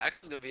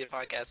Max is gonna be a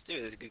podcast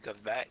too. This dude comes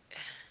back.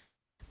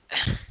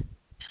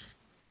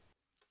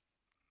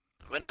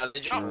 But no, the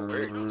job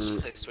works. It's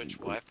just like switch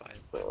Wi-Fi.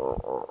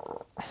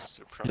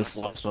 Just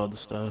lost all the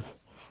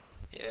stuff.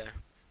 Yeah.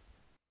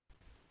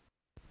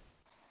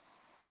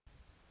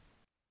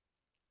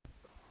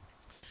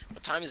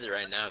 What time is it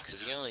right now? Because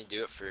we can only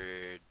do it for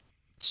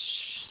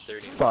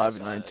 30 minutes.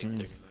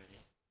 5:19.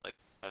 Like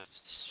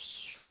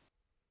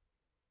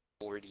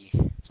 40.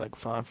 It's like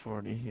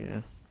 5:40.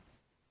 Yeah.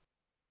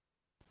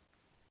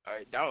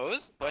 Alright, now what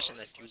was the question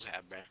that you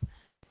have, bro?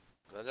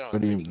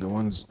 What do you, the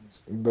ones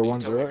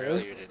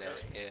earlier today?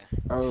 Yeah.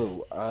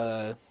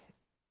 Oh,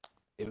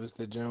 it was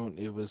the Joan.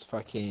 It was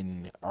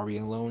fucking. Are we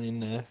alone in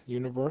the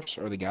universe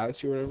or the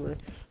galaxy or whatever? I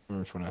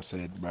remember which one I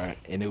said, right?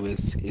 And it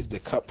was, is the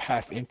cup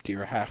half empty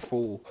or half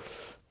full?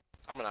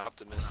 I'm an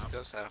optimist. It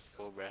goes half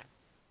full, bro.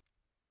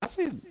 I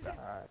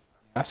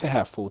say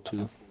half full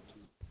too.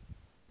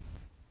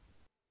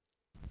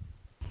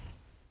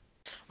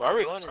 Well, are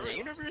we alone in the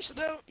universe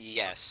though?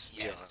 Yes.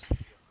 Yes.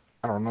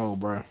 I don't know,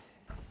 bro.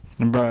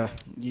 Bruh,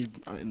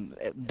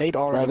 they'd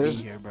already Bruh,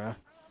 be here, bruh.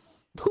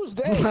 Who's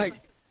they? Like,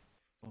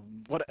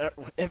 what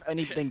if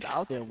anything's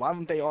out there? Why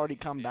wouldn't they already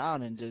come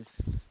down and just?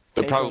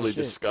 They're take all probably the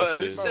shit? disgusted.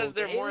 But it says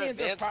they're more Aliens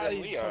advanced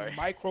probably than we some are.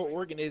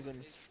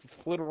 microorganisms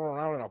flittering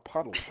around in a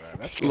puddle, bro.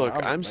 That's what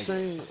Look, I'm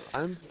saying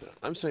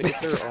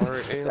if there are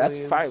aliens, That's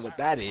probably what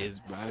that is,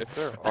 bro. if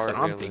there That's are what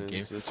I'm aliens,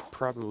 thinking. it's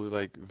probably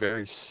like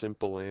very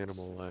simple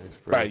animal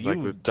life, bro. Right, like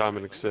you- what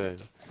Dominic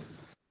said.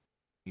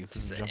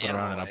 It's Jumping animal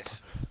around in a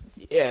life.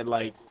 yeah,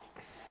 like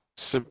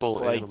Simple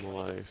Like- animal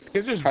life.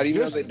 there's How do you know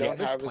there's- they don't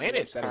there's have as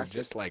planets much that are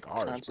just like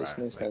ours, bro.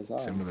 consciousness Like, as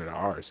ours? similar to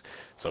ours.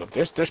 So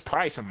there's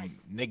probably some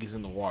niggas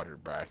in the water,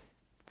 bro.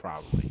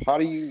 Probably. How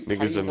do you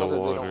Niggas in know the that they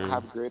water. don't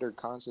have greater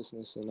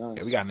consciousness than us?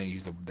 Yeah, we gotta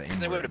use the They N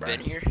would word, have bro. been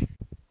here.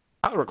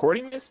 Are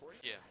recording this?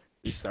 Yeah.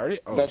 You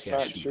started? Oh, That's yeah,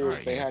 not shoot. true. Alright,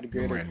 If they yeah. had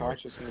greater We're in there.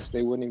 consciousness,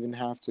 they wouldn't even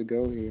have to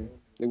go here.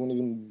 They wouldn't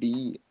even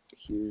be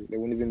here. They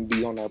wouldn't even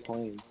be on our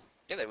plane.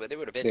 Yeah, they would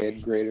have been They here.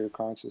 had greater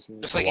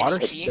consciousness. Just The like water,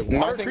 any the key. water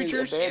My thing is, if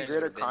creatures. they Yeah, had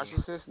greater they've been here.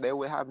 consciousness, they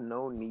would have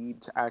no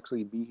need to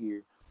actually be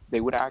here. They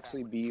would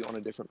actually be on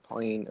a different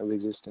plane of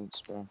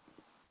existence, bro.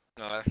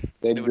 No, They they had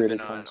would have greater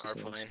been on our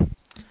consciousness. plane.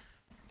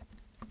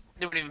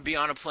 They wouldn't even be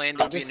on a plane.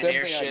 I They'd be just in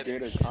an said they had airship.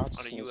 greater On a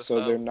consciousness, so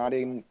UFO. they're not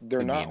in. They're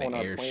They'd be not in an on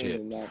our airship. plane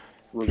in that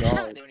they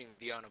regard. wouldn't even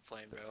be on a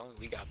plane, bro.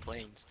 We got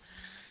planes.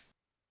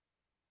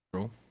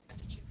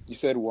 You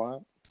said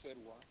what?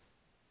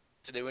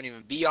 So they wouldn't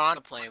even be on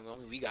a plane.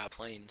 We got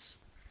planes.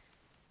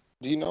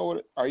 Do you know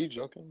what? Are you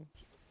joking?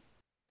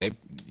 They,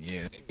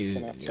 yeah.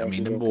 Cannot I tell mean,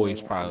 if them you're boys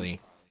joking.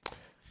 probably.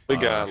 They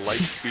got light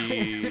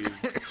speed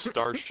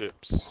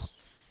starships.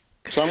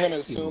 So I'm gonna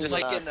assume Just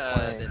they're like not in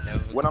flying. the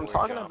Nova What I'm Corps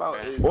talking job, about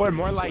bro. is Or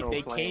more like dimensional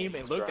they came planes,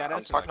 and looked bro. at I'm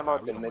us. talking like,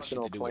 about "Nah, we don't want shit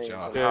dimensional to do with planes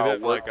y'all." and Yeah, how they're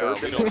we're like,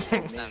 third we don't-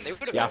 dimensional Nah, they beings.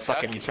 would have Y'all been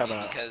fucking ducking each other me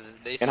up. because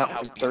they And saw I'm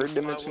how third beautiful I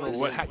dimensional was.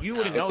 What, you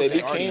would have If known they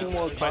they already. became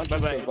more But conscious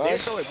of they're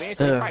us, so advanced.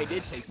 They probably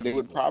did take some. they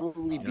would people. probably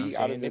You know what I'm be out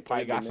saying? of They the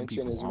probably third got some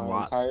dimension. people Is on my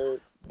lock.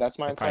 entire. That's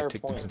my They probably entire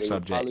took them point. some They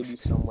would probably be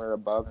subjects. somewhere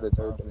above the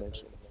third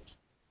dimension.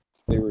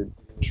 They were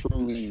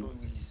truly,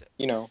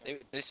 you know.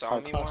 They saw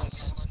me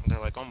once. They're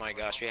like, "Oh my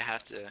gosh, we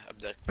have to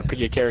abduct them." Pick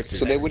your character.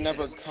 So they would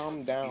never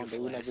come down. They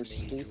would never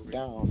stoop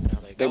down.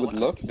 They're like, They "Oh, would wow."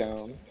 look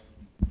down.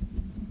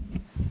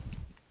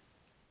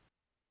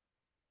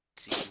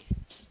 See.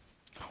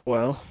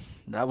 Well,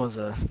 that was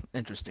a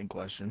interesting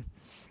question,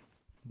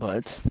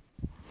 but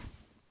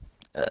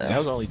That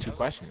was only 2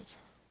 questions.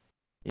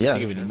 yeah,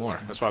 Think of any more.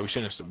 That's why we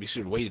should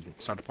have waited and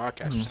start the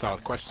podcast. Just thought of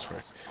the questions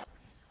first.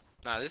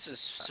 Nah, this is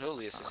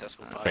solely a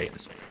successful Right.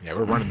 podcast. Yeah,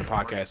 we're running the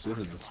podcast. This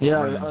is yeah.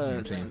 running, you know what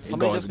I'm saying? It Let me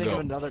go as just it think of go.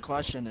 another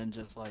question and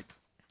just like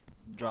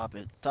drop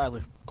it.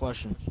 Tyler,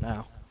 question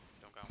now.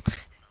 Don't go.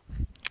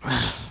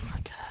 Oh my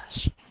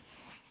gosh,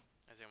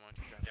 Isaiah, why don't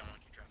you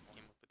drop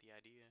came up with the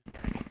idea?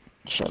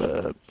 shut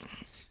up.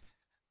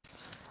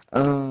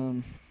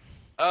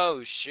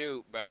 Oh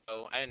shoot, bro!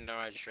 I didn't know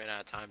I just ran out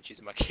of time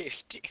choosing my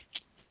character.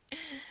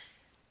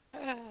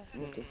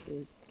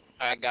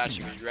 I got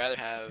you. Would you rather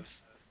have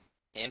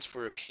hands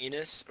for a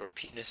penis or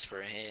penis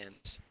for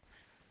hands?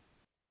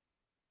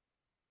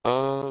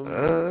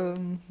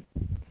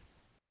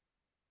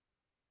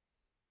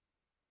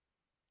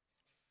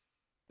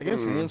 I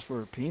guess Hmm. hands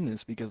for a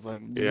penis because like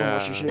you don't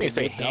want your Yeah. shit They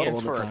say whipped out all hands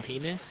the for a time.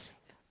 penis.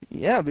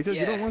 Yeah, because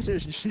you don't Yeah. want your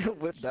shit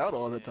whipped out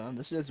all the time.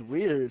 That's just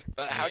weird.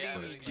 But how do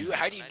you do?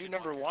 How do you do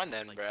number one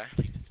then, bruh?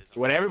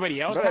 When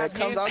everybody else Bro, has it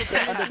comes out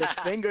hands, of under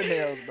the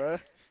fingernails, bro.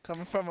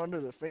 Coming from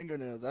under the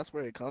fingernails, that's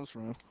where it comes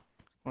from. Come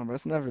on, bro,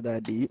 it's never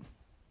that deep.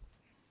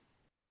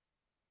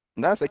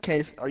 If that's the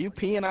case. Are you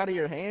peeing out of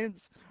your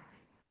hands?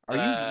 Are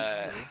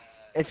you?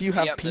 If you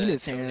have Yep, the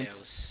penis hands,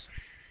 toenails.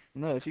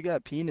 no. If you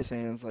got penis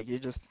hands, like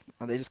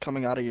are they just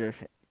coming out of your,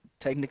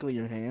 technically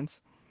your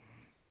hands?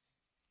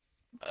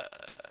 Uh,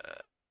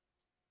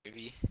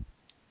 maybe.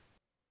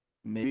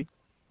 Maybe.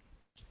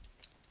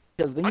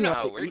 Because then I you know have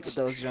how to it eat works. with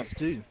those jumps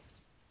too.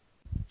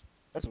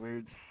 That's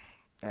weird.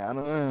 Yeah, I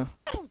don't know.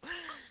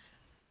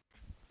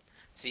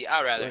 See,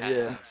 I'd rather So, have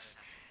yeah.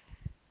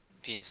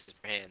 penises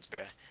for hands,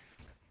 bruh.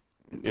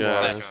 Yeah,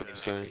 Well, that that's what joint I'm is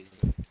saying.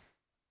 crazy.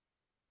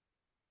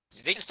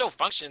 See, they can still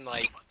function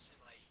like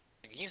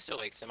you can still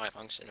like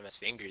semi-function them as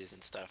fingers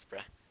and stuff, bruh.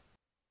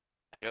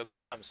 I know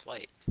I'm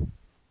slight.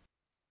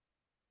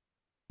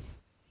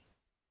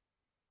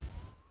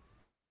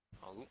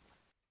 Oh,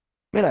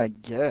 I mean, I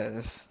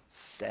guess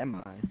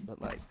semi,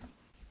 but like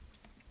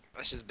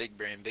that's just big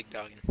brain, big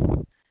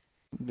dogging.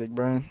 big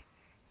brain.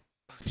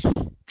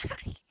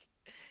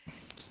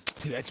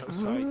 That joke's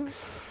funny.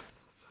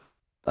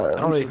 I Uh,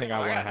 don't really think I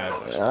want to I got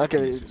have. no okay,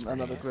 penises for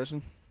another hands.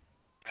 question.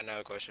 I know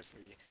a question for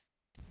you.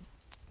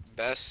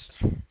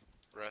 Best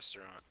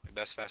restaurant,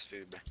 best fast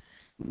food, bruh.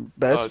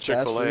 Best Oh, fast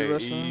Chick-fil-A, food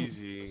restaurant.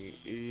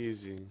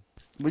 easy.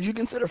 Would you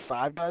consider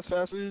Five Guys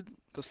fast food?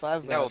 Cause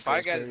Five No, Guys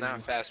Five goes Guys is crazy.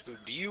 not fast food.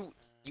 Do you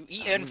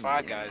eat in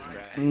Five Guys,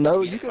 bruh?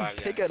 No, eat you in can Five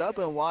pick Guys. it up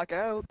and walk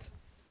out,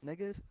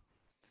 nigga.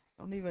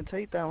 Don't even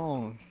take that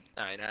long.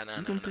 No,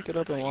 You can pick it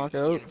up no, and you walk eat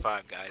out. in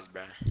Five Guys,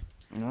 bruh.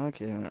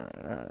 Okay,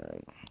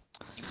 alright.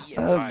 You eat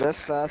in Five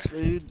Best Guys, fast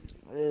bruh.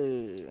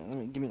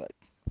 food. Give me like.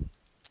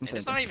 I'm And it's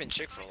thinking. not even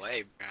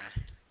Chick-fil-A,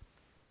 bruh.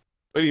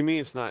 What do you mean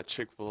it's not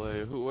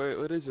Chick-fil-A?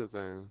 What is it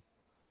then?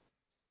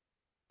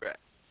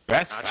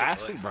 That's Not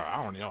fast Chick-fil-A. food, bro.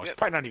 I don't know. It's Yep.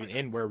 probably not even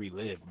in where we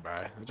live,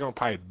 bro. It's gonna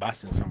probably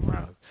busting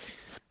somewhere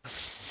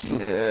else.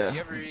 Yeah. You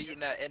ever eaten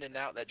that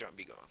In-N-Out? That joint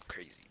be going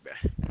crazy,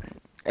 bruh.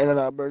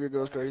 In-N-Out Burger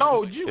goes crazy.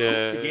 Oh, did you cook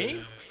the Yeah.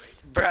 game?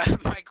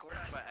 Bruh, my cord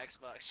on my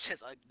Xbox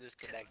just like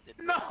disconnected.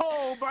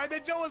 No, bro.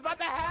 The joke was about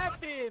to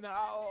happen.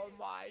 Oh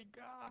my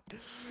god.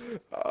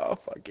 Oh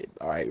fuck it.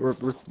 All right, we're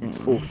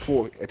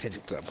full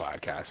attention to the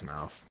podcast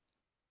now.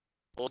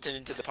 Bolton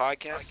into the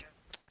podcast.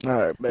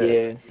 Alright, bet.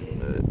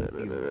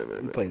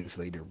 Yeah. We play this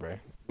later, bro.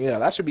 Yeah,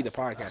 that should be the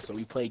podcast. So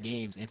we play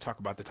games and talk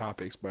about the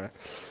topics, bro.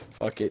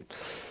 Fuck it.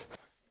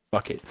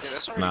 Fuck it. Yeah,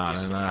 that's already Nah,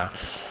 good. nah.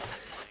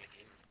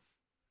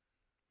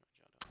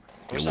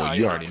 We're Yeah, sorry, well,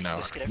 you bro. already know.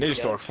 Disconnect Ninja the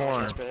Storm podcast,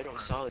 Forum. bro. They're doing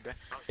solid, bro.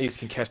 Niggas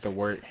can catch the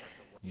work,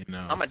 you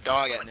know. I'm a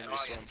dog at Ninja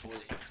Storm 4.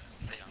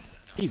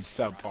 He's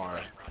subpar.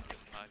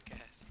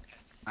 Podcast.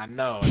 I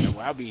know.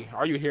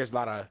 All you hear is a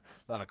lot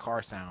of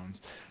car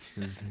sounds.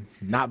 It's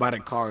not by the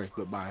cars,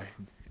 but by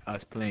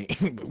us playing.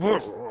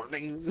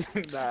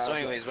 So,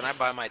 anyways, when I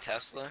buy my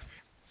Tesla,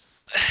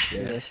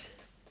 yeah.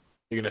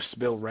 You're gonna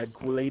spill red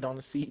Kool-Aid on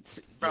the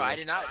seats, bro, I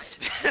did not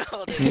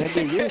spill the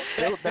Nigga, you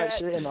spilled that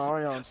shit in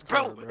Arion's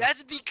car, Bro, bro.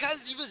 that's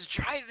because he was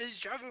driving. His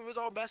driving was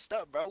all messed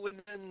up, bro.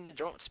 And then the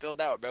joint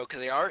spilled out, bro.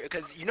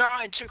 Because you know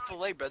how in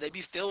Chick-fil-A, bro, they be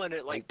filling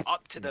it like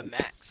up to the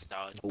max,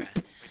 dog. Bro. Wait,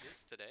 this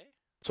is today?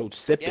 So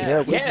sip it.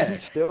 Yeah, He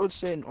spilled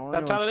shit in Arion's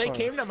That's how they car.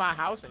 came to my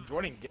house, and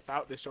Jordan gets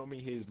out to show me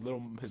his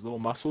little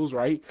muscles,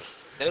 right?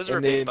 Those were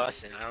And big then-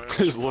 busting. I don't know.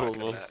 His what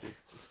little you're talking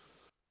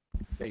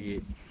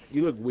muscles.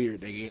 You look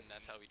weird, nigga. And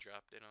that's how we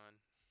dropped it on.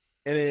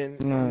 And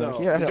then No,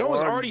 he had the joint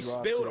was already already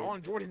dropped spilled it.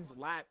 on Jordan's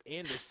lap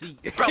and the seat.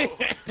 Bro.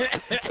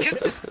 Because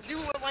this dude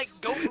would like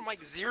go from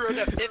like 0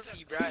 to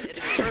 50, bro. And his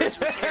turns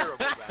were terrible,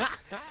 bro.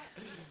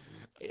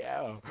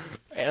 Yeah.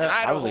 And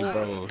I was like,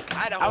 bro.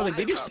 I was like,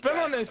 did you cup, spill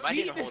bro. on the I didn't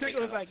seat? This hold the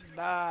nigga was cup. like,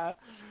 nah.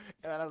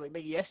 And I was like,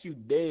 nigga, yes, you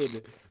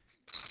did.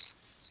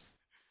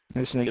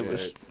 This nigga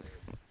was.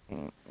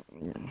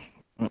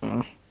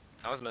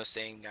 I was the most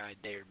sane guy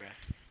there, bro.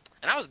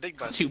 And I was big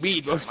What busting. you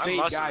mean, bro? My Same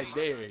muscles, guys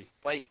there.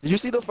 Like, Did you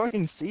see the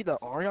fucking seat that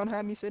Arion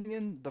had me sitting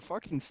in? The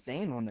fucking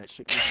stain on that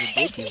shit was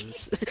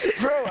ridiculous.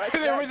 Bro, I There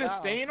sat was a down.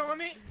 stain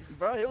on it?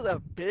 Bro, it was a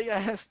big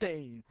ass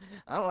stain.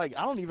 I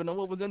don't even know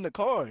what was in the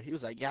car. He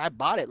was like, yeah, I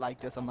bought it like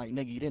this. I'm like,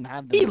 nigga, you didn't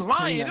have to He clean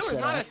lying. that There was shit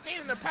not a out.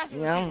 stain in the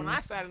passenger Yeah. seat when I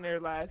sat in there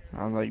last.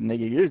 I was like,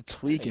 nigga, you're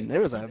tweaking.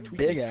 There was a Tweaking.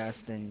 big ass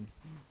stain.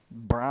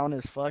 Brown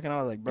as fuck, and I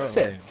was like, bro.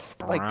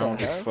 Like brown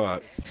the as hell?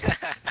 fuck.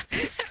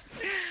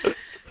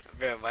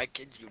 bro, why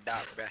kid you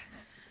not, bro?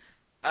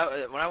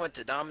 When I went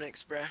to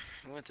Dominic's, bro,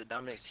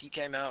 he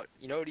came out,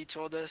 you know what he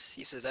told us?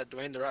 He says that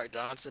Dwayne The Rock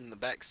Johnson in the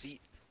back seat.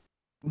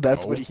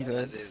 That's Oh. what he said.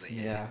 That's it,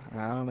 Yeah,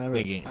 I don't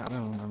Nigga.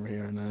 remember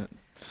hearing that.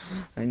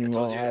 I ain't I even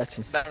told gonna you. lie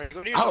to you. Dominic,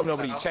 go do I yourself hope a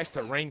nobody favor. checks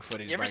the ring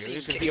footage, You ever bro. seen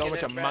You should see a whole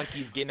bunch Kicking of It, bruh?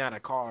 monkeys getting out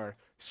of car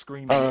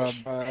screaming. Bro.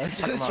 Talking about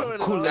Showing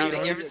Kool-Aid all Dominic,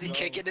 that you ever shit, see bro.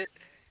 Kicking It?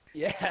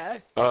 Yeah.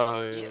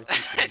 Oh, Yeah.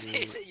 yeah.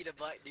 He said you the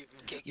black dude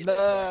from Kicking No, It.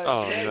 bro.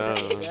 Oh, Jordan,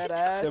 no. that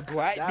ass. The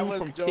black that dude was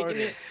from Jordan.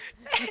 Kicking It.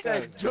 He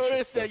said,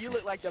 Jordan said you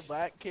look like the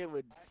black kid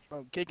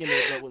from Kicking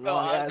It, but with Bro,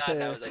 long I ass thought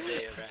hair. that was a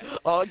video, bro.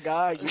 Oh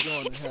God, you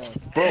going to hell,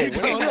 Bro, You when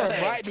going is to that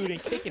hell. black dude in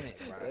Kicking It,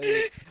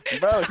 bro?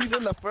 Bro, he's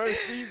in the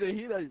first season.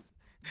 He like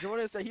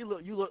Jordan said you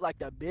look like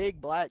the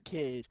big black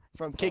kid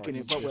from Kicking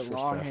It, but with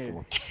long hair.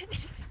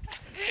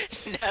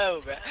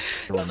 No, bro.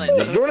 I was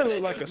like, Jordan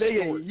looked like a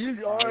Nigga, snort.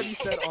 you already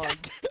said on.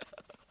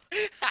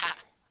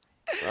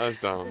 That's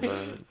dumb,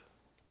 man.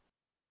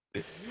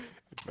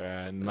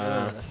 Man,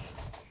 nah.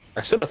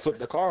 I should have flipped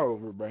the car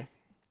over, bro.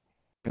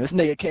 This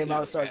nigga came out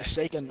and started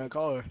shaking the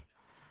car.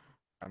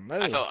 I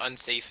know. I felt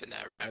unsafe in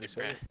that I'd rabbit, say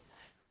bro. it.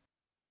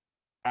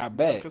 I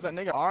bet. Because that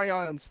nigga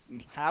Arion's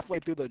halfway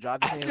through the drive.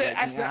 I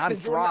said, I'm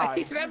fried.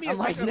 He said, I'm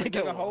like,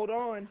 nigga, hold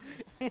on.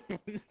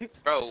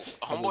 Bro,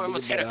 homeboy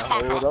almost hit a better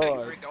car. hold We on.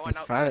 were going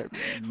out. Fat,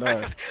 no.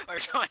 We're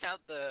going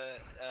out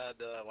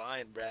the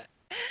line, bruh.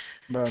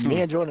 Bro,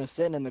 me and Jordan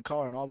sitting in the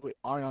car, and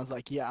Arion's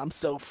like, "Yeah, I'm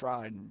so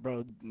fried,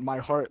 bro. My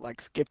heart like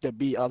skipped a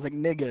beat." I was like,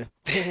 "Nigga,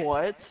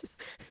 what?"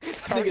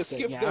 This nigga said,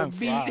 skipped "Yeah, a I'm beat."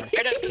 fried."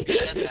 It doesn't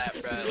be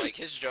that, bro. Like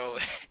his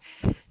joke.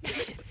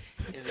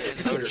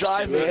 His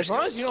driver- Yeah, as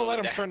long as you don't let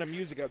him turn the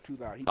music up too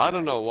loud. I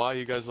don't know why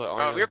you guys let Bro,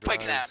 Arnold we were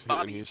picking drive that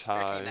Bobby. and he's We were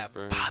high, picking that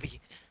bro. Bobby.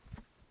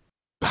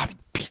 Bobby,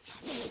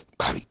 bitch.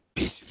 Bobby,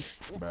 bitch.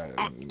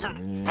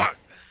 But,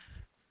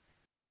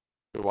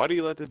 Why do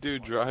you let the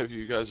dude drive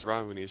you guys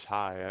around when he's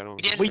high? I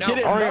don't. We didn't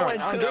know Ariana,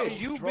 until Andres,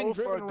 he you've drove been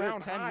for a driven good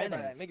around 10 high by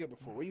minutes. that nigga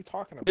before. What are you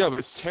talking about? Yeah, but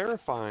it's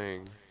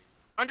terrifying.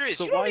 Andres,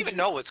 So you don't why'd even you-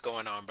 know what's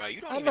going on, bro.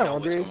 You don't I even know, know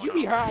what's Andres. going You on.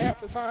 be high half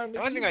the time. The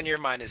only thing on your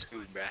mind is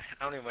food, bro.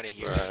 I don't even want to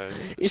hear it.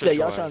 Right. He said,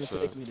 "Y'all Chick-fil-A trying to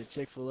sucks. take me to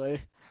Chick-fil-A?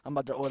 I'm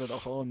about to order the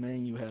whole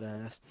menu, head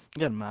ass.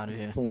 Get him out of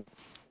here."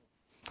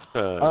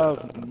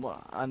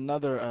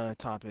 Another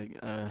topic.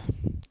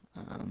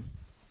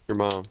 Your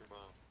mom.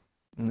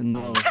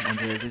 No,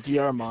 Andres, it's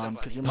your mom,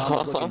 because your mom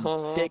was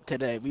looking thick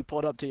today. We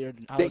pulled up to your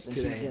house and she was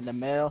today. getting the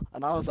mail,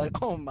 and I was like,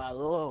 "Oh my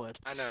lord."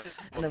 I know.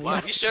 And then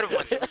Well, we should have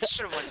went. We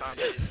should have went to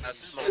Andres'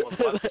 house. His mom would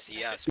love to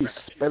see us, bro. He's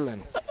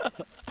spilling.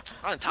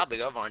 On the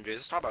topic of Andres,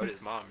 let's talk about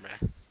his mom, bro.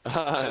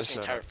 Shut Touching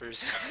up. entire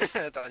first.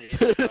 That's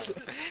Andres'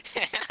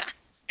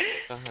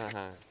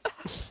 mom.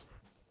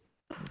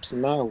 It's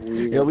not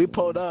weird. Yeah, we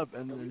pulled up,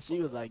 and then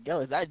she was like, "Yo,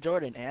 is that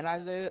Jordan and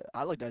Isaiah?"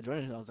 I looked at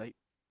Jordan, and I was like,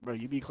 "Bro,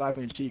 you be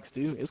clapping cheeks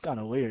too? It's kind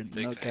of weird."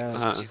 Big No facts.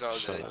 cap. She's all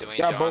Shut the up. Dwayne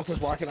Y'all both Johnson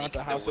was walking out the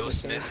physique, house at Will the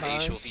same Smith time?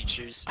 facial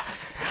features.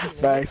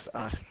 Facts.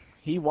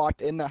 He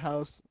walked in the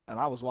house, and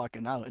I was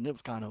walking out, and it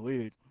was kind of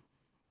weird.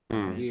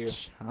 Hmm. Weird.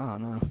 I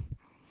don't know.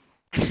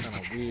 Kind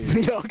of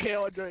weird. You okay,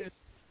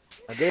 Andres?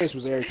 Andreas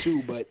was there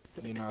too, but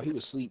you know he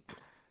was asleep.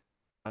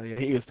 Oh yeah,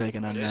 he was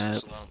taking a It is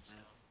nap. slow.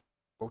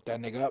 Woke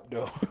that nigga up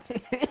though.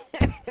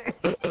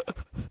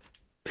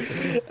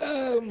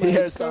 Oh my He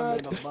heard God.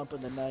 something in a bump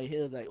in the night. He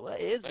was like, "What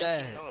is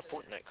that?" Oh,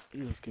 Fortnite.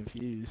 He was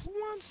confused.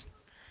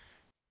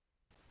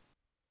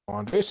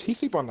 Andres, he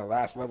sleep on the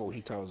last level.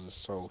 He tells us,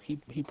 so he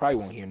probably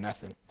won't hear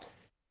nothing.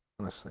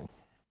 Honestly.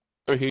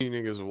 Or he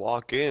niggas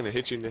walk in and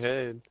hit you in the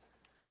head.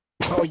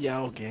 Oh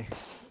yeah, okay.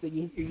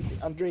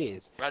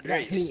 Andreas, you're not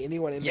Rodriguez. hitting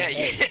anyone in Yeah, the yeah.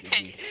 head.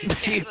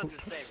 That's what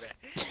to say,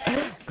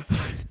 bro.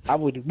 I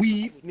would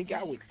weave, nigga.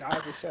 I would die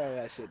for sure of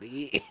that shit,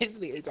 nigga. This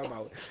nigga talking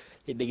about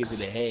hit niggas in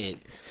the head.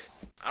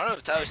 I don't know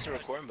if Tyler's still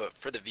recording, but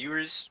for the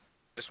viewers,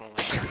 this one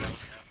let you know.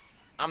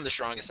 I'm the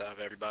strongest out of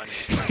everybody.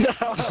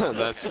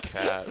 That's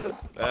cat.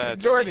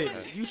 That's Jordan,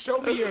 cat. you show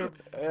me your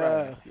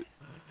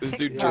This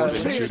dude Yeah, Jordan's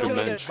see, you show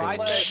me his two-dimensional.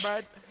 bicep, bro.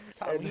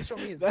 Tyler, you show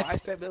me his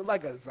bicep. It look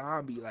like a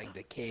zombie, like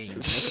the king.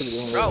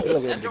 Bro,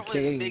 Look that at joint the was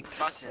king. big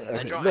bussin'.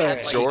 That joint Man,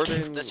 had like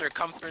Jordan- the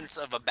circumference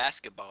of a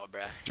basketball,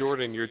 bruh.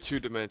 Jordan, you're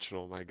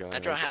two-dimensional, my guy.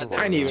 That joint had Come the I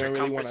on. didn't even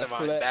really want circumference to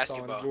of a flex on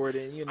basketball.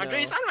 Jordan, you know.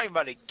 Andres, I'm not even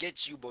about to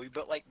get you, boy. You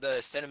built like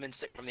the cinnamon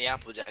stick from the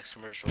Apple Jacks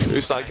commercial. At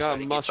least I got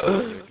Get you. muscle,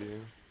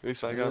 nigga. At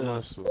least I got Yeah.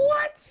 muscle.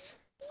 What?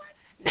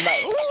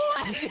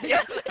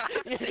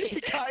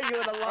 He caught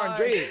you in a lie.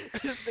 Andres.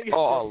 This nigga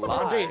Oh, said,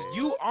 lie. Andres,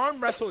 you arm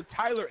wrestled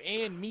Tyler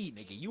and me,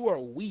 nigga. You are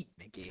weak,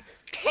 nigga.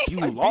 You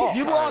I beat lost.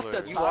 You lost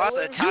Tyler. to You lost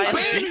to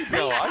Tyler.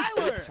 No, I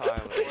Tyler. beat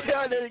Tyler.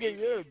 Yeah, nigga,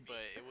 you're But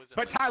it wasn't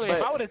But like Tyler, if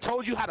But- I would have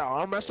told you how to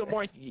arm wrestle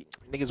more,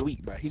 nigga's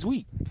weak, bro. He's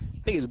weak.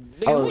 Nigga's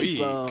Oh, weak.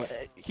 so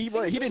he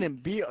didn't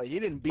beat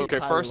Okay,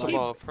 Tyler, first of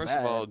like, all,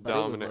 bad,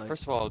 but it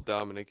was like-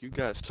 Dominic, you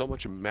got so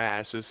much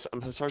mass.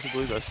 I'm hard to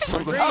believe that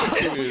somebody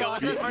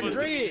Andres,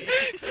 Andres,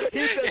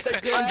 He said the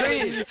good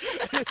Andres,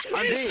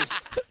 Andres.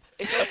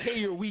 It's okay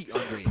you're weak,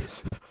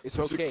 Andres. It's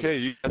It's okay. okay.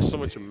 You got so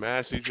much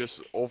mass. You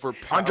just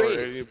overpower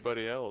Andres.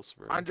 anybody else,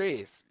 bro.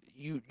 Andres,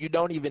 you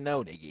don't even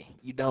know, nigga.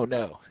 You don't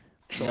know.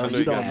 No, I know you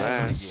you got don't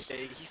mass.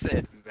 He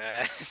said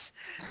mass.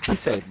 He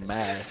said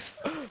math.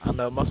 I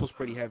know muscle's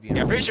pretty heavy.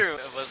 Yeah, I'm pretty sure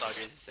Andres. it was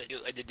Andres. He said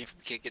I did from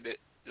kicking it.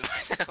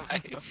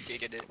 Like,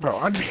 kicking it. Bro,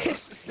 Andres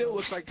still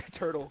looks like the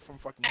turtle from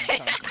fucking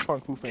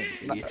Kung Fu Panda.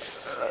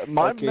 nigga.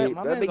 My Okay, man,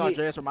 that man's nigga-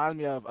 Andres reminds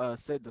me of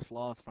Sid the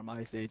Sloth from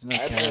Ice Age. No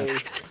I cap. know.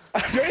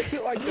 Andres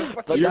look like the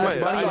fucking. You're That's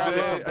my- Isaiah, that's all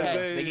Isaiah, love,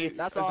 Isaiah,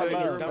 That's all Isaiah,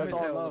 love, you that's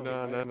remind all me-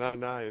 love.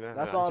 No,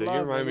 That's Isaiah, all you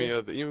love, remind me nigga.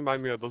 of you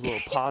remind me of those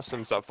little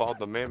possums that followed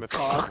the mammoth.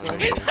 Possum.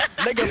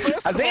 Nigga, first of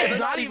all, Isaiah's they're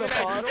not even a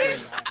possum.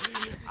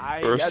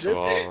 First this- of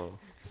all,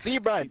 See,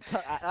 bro, I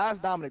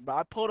asked Dominic, bro.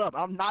 I pulled up.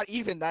 I'm not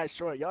even that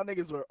short. Y'all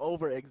niggas were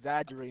over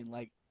exaggerating.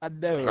 Like, I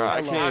know. all right,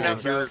 I Hello. can't I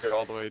even know, hear it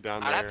all the way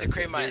down I'd there. have to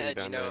crane my Hear it head, you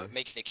down know, there.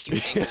 making a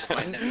cute angle with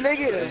my neck.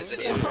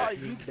 nigga, oh,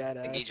 you dead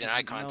ass. Engaging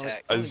eye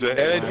contact. Isaiah,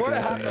 Yeah, Yeah, Jordan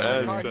yeah, hopped yeah, in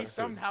the car. He exactly.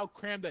 somehow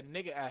crammed a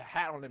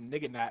hat on them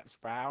nigga naps,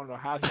 bro. I don't know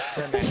how he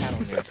turned that hat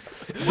on there.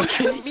 What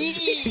you mean?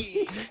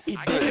 He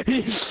I did.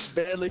 He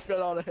barely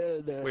fell on the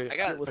head there. Wait, I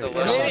got Shit was the so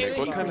little- loud. Hey,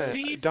 what you kind of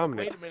see-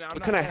 Dominic? wait a minute, I'm What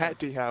not kind of done. hat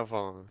do you have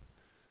on?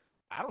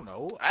 I don't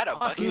know. I had a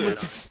All I see bucket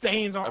was hat.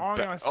 stains on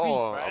Arion's seat,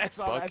 bro. a That's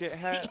all I bucket see.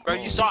 hat? Bro,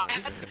 you saw?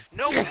 Oh.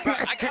 No, bro,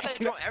 I got that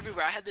joint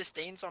everywhere. I had the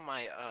stains on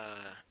my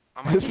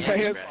His pants,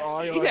 pants bro.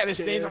 on. He had his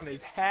stains on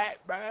his hat,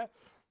 bro.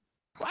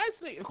 Why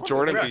is it? Of course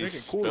Jordan they're be drinking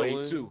Kool-Aid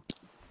spilling. too.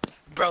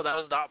 Bro, that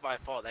was not my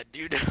fault. That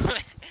dude,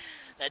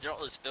 that joint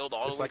was filled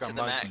all It's the way like to a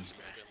the monkey. max,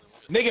 bro.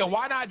 Nigga,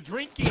 why not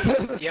drink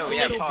it? Yo, A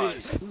yeah, little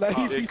pause. Like,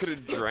 Pause. They could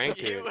have drank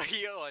it.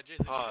 Yo, Andres,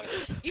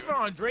 Pause. Even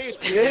Andreas.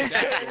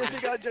 Yeah, what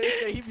he got Jay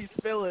say? He be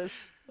spilling.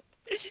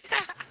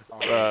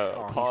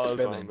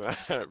 Pause on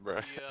that, bro.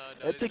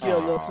 It took you a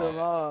little too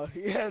long.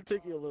 Yeah, it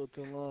took you a little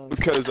too long.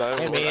 Because I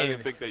mean-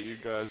 didn't think that you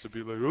guys would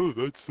be like, oh,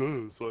 that's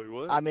us. Like,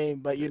 what? I mean,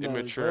 but you know,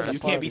 Immature. we're the You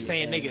can't be party,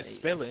 saying man. niggas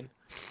spilling.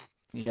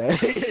 Yeah.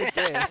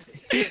 Yeah.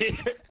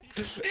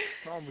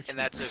 And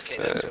that's okay.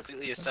 That's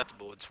completely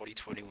acceptable in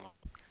 2021.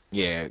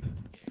 Yeah.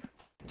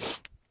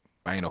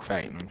 I ain't no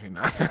fat. You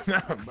know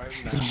what I'm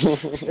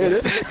saying? Yeah,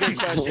 this is a good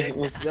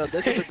question. Yo,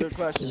 this is a good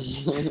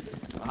question.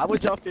 How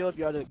would y'all feel if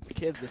y'all the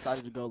kids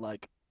decided to go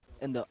like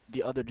in the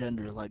other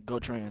gender, like go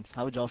trans?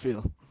 How would y'all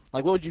feel?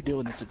 Like, what would you do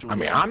in this I situation?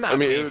 mean, I'm not I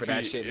mean, it paying would for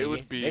that be- shit. it nigga.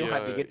 would be, They don't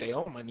have to get their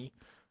own money.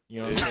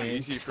 You know what I'm It's saying?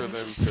 easy for them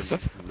to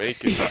make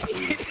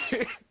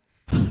it.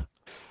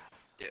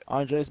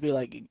 Andres be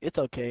like, it's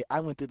okay. I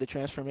went through the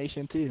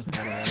transformation too.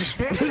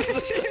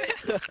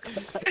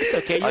 It's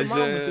okay. Your mom went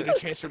Isaiah, through the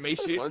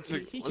transformation. Once He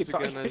again, can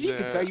talk, he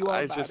can tell you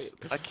all about it.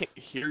 I can't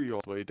hear you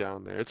all the way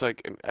down there. It's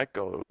like an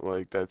echo,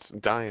 like that's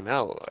dying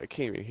out. I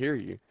can't even hear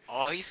you.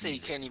 Oh, he said he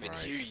Jesus can't even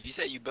Christ. hear you. You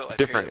said you built like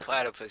Different. a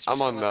platypus. You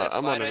I'm on still let that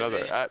I'm on slide, another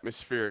Isaiah?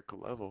 atmospheric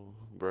level,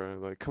 bro.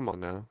 Like, come on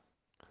now.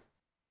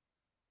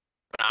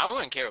 I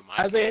wouldn't care what my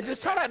Isaiah, kid just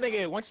is, tell bro. that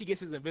nigga once he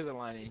gets his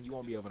Invisalign in, you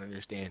won't be able to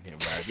understand him,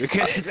 bro.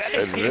 Because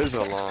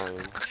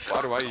Invisalign.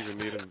 Why do I even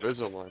need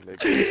Invisalign,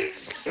 nigga?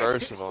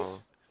 First of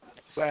all,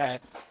 Bruh.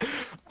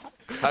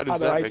 how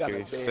does I know, I that make gotta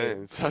any say it.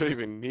 sense? I don't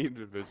even need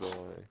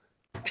Invisalign.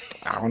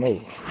 I don't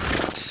know.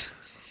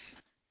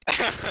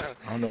 I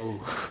don't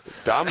know.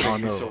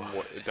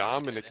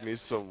 Dominic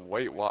needs some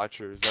Weight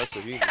Watchers. That's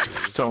what he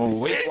needs. So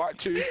Weight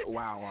Watchers,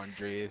 wow,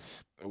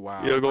 Andres,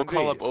 wow. Yo, go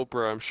call up Andres.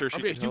 Oprah. I'm sure she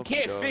Andres, can you help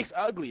can't dog. fix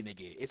ugly,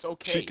 nigga. It's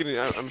okay. She can.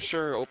 I'm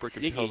sure Oprah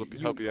can Nigga, help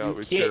you you out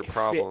with your can't fit-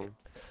 problem.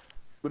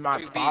 With my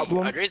Maybe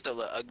problem. Andres still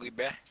look ugly,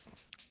 bruh.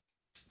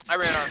 I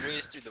ran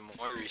Andres through the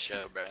Maury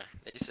show, bruh.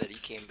 They said he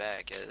came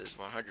back as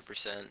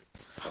 100%.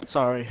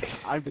 Sorry,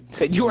 I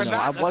Said you are know,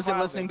 not. I the wasn't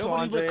problem. listening to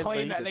Nobody Andres, would but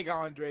claim he that just- nigga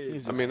Andres.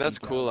 he's I mean, that's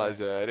speak cool, out.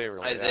 Isaiah. I didn't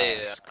really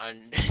Isaiah, ask.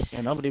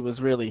 Yeah, nobody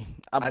was really.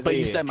 But Isaiah.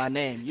 you said my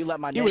name. You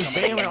let my He name. was come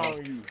bailing out.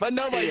 on you. But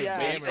nobody. He was Yeah,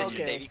 bailing it's on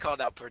you. okay. He called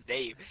out per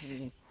Dave.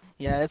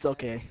 Yeah, it's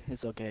okay.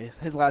 It's okay.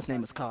 His last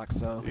name is Cox,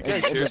 so. You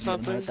guys it hear doesn't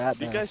something? hurt that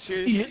You bad. guys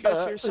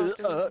hear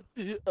something? Look, Kind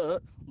he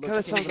of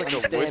can't sounds even like a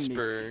understand me.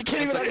 whisper. He can't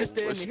Sounds even like a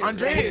understand me. whisper.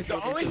 Andres, the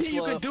Fucking only thing you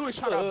slow. can do is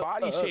try to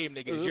body shame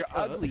niggas. You're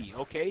ugly,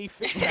 okay?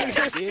 Fix that,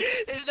 bitch.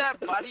 Is that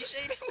body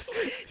shaming?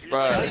 You're Bruh.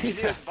 like, all you can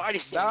do is body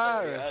shame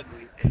Nah. somebody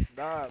ugly.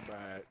 Nah,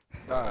 man.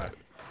 Nah.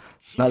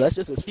 No, that's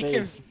just his He can-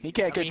 face. He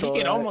can't I mean, control he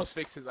can that. almost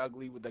fix his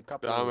ugly with a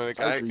couple Dominic,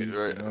 of surgeries, you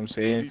know what I'm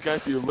saying? You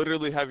guys, you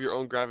literally have your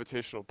own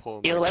gravitational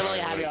pull. You my literally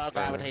guy, have your own like,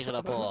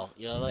 gravitational pull.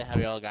 You literally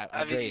have your own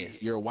gravitational I mean,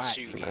 Andreas, you're white.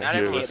 shoot, nigga. not Yeah,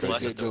 everyone's listen.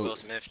 blessed with the Will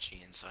Jokes. Smith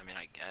gene, so I mean,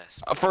 I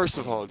guess. First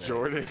of all,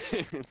 Jordan.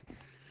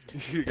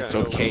 You got It's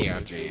no okay, Will Smith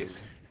Andreas.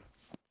 genes.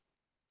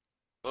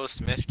 Will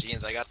Smith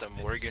genes, I got the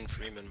Morgan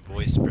Freeman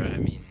voice, bro. I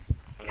mean,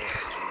 what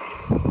else?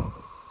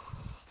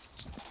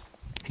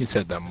 He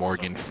said the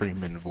Morgan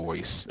Freeman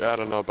voice. Yeah, I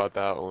don't know about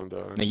that one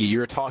though. Nigga,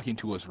 you're talking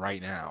to us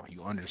right now.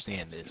 You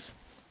understand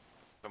this.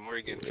 The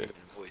Morgan Freeman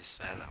voice,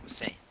 as I was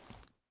saying.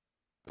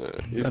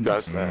 He's That got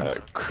makes sense.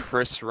 that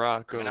Chris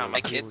Rock. But not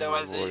my kid though,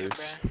 Isaiah,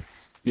 voice. bro.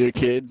 Your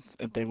kid,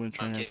 if they went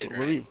My trans. kid, What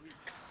right? were you?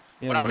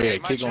 But Yeah. I yeah,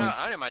 need my keep going. child,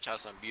 I need my child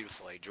something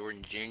beautiful, like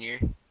Jordan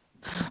Jr.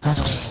 Or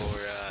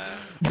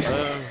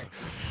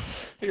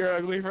You're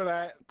ugly for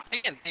that. I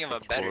can't think of a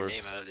better course.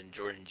 name other than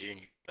Jordan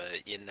Jr.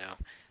 But you know,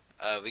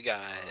 we got.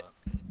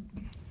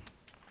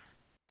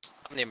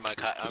 I'm gonna name my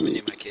kid. I'm gonna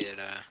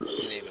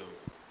name him.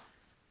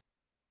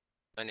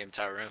 I name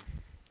Tyrone.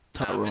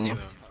 I'm gonna name Tyrone.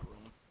 him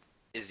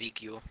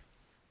Ezekiel.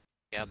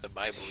 Out the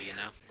Bible, you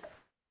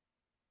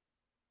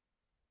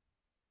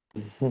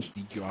know.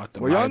 You out the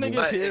Were y'all Bible. niggas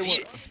But here? if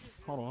he-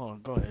 Hold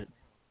on. Go ahead.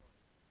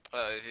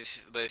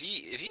 But if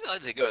he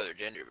lets it go to their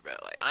gender, bro,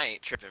 like I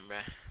ain't tripping, bro.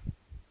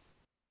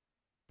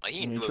 Like he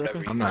You can ain't do whatever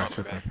tripping? he I'm not wants,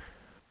 bro. tripping.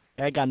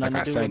 That ain't got Like nothing I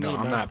to do said, with no, me,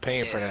 I'm bro. not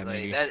paying for Yeah, that,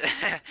 like,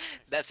 nigga.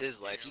 that's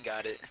his life. He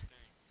got it.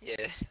 Yeah,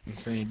 I'm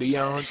saying, do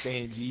your own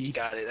thing, he G.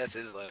 got it. That's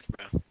his life,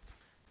 bro.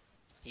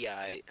 He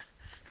alright.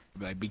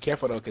 Like, be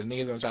careful though, cause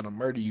niggas gonna try to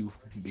murder you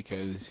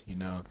because you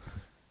know,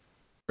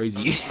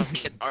 crazy.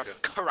 Kid art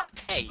of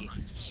karate.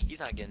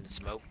 He's not getting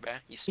smoked, bro.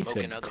 He's He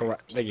smoking said, other.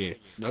 nigga,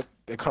 nope,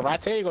 the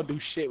karate ain't gonna do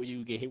shit when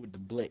you get hit with the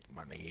blick,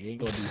 my nigga. It ain't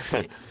gonna do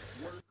shit.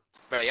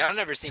 Bro, y'all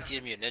never seen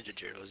Teenage Mutant Ninja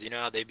Turtles. You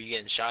know how they be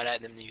getting shot at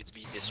and them you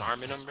be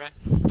disarming them, bro?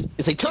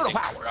 It's a turtle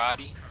Using power.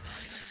 Karate.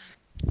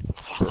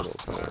 Turtle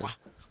power.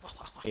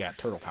 Yeah,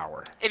 turtle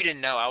power. If you didn't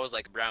know, I was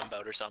like a brown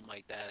belt or something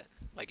like that.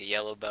 like a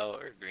yellow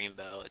belt or a green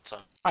belt. It's on.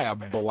 I a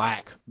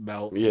black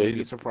belt. Yeah, It'd be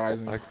he's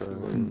surprising. Black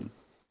belt.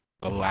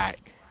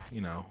 Black,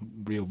 you know,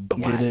 real Get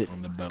black it?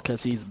 on the belt.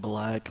 Because he's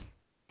black.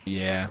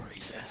 Yeah.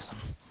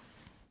 Racist.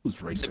 Who's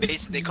They,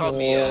 racist? they called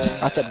me.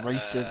 I said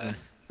racism.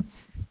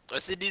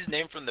 What's the dude's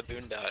name from the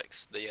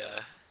Boondocks? The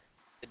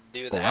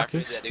dude with the Black afro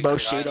is? that dude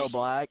Bushido karate.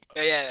 Black.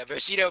 Oh yeah,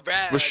 Bushido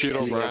Brad.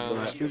 Bushido Yeah, Brown.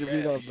 Bushido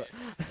Bushido Brad.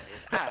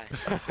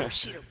 Black.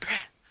 Bushido Brad.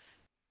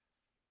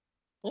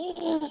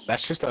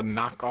 That's just a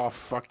knockoff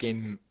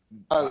fucking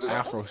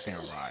Afro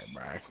Samurai,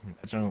 bro. I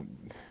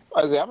don't.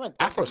 Isaiah, I've been thinking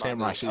Afro about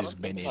Samurai this. should I've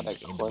have been been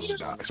thinking in about that the question.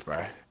 Boondocks,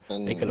 bro.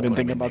 And They could've Been put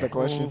him thinking in about the there.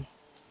 question.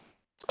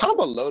 it's kind of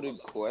a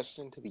loaded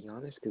question, to be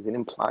honest, because it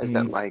implies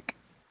that like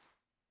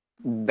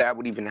that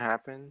would even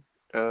happen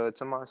to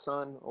my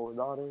son or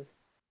daughter.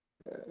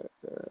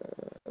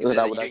 You That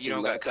said would you actually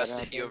don't let got that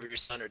custody happen. over your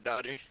son or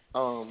daughter.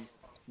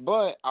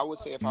 But I would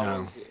say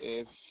No.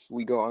 if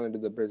we go under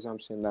the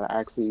presumption that I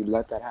actually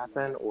let that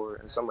happen or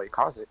in some way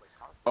cause it,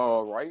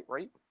 right?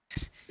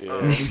 Yeah.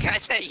 This guy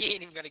said he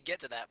ain't even gonna get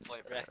to that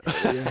point, bro.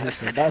 Yeah, he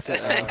said that's it.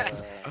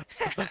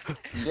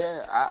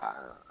 Yeah,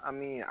 I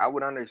mean, I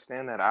would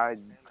understand that I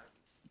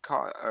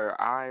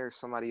or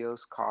somebody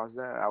else caused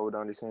that. I would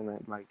understand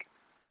that, like,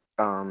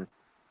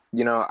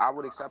 you know, I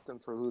would accept them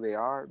for who they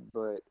are,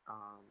 but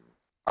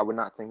I would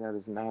not think that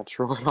is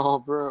natural at all,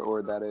 bro,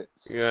 or that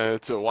it's Yeah,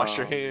 to wash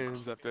your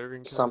hands after every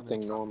encounter.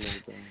 something normal,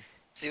 bro.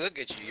 See, look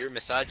at you. You're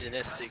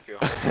misogynistic. You're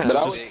But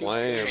I would just teach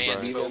playing, them bro.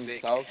 to be transphobic.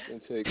 themselves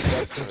and to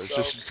accept I was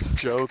themselves. just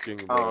joking,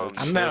 bro.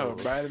 I know,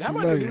 Chill. bro. That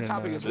was No, a new you're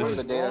topic not. as This well. is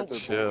the day that they're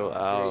Chill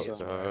born, out, Andreas.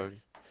 dog.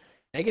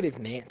 Negative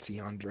Nancy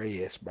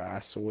Andreas, bro. I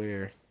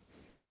swear.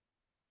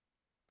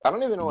 I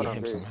don't even know what Get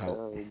him Andreas some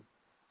help. said.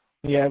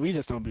 Yeah, we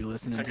just don't be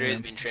listening to Andre's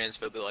him. being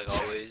transphobic like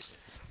always.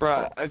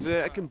 Bro,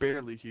 Isaiah, I can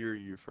barely hear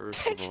you,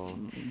 first of all.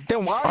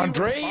 Then why are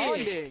Andreas! you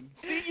responding?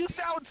 See, you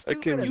sound I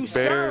stupid. can as You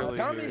fuck. barely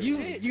sound dumb hear as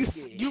you.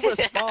 shit. You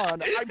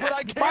respond, but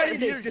I can't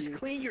hear you. Just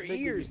clean your Nigga.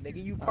 ears,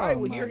 nigga. You probably Oh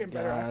would hear my him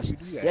better after you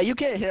do that. Yeah, you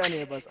can't hear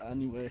any of us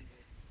anyway.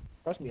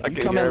 Trust me. I You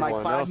can come hear in like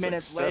everyone 5 else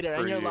minutes except later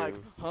and for you're you. like,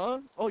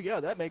 huh? Oh yeah,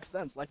 that makes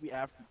sense. Like we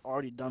have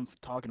already done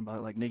talking about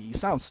it. Like, nigga, you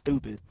sound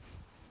stupid.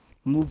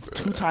 Move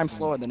 2 times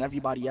slower than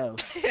everybody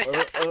else.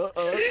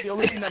 The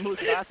only thing that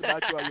moves fast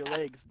about you are your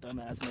legs,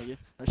 dumbass nigga.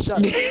 Now shut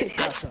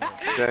up. Shut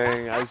up.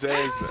 Dang,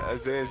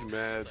 Isaiah's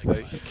mad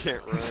that he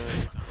can't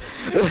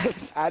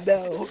run. I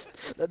know.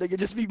 That nigga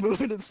just be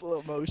moving in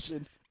slow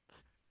motion.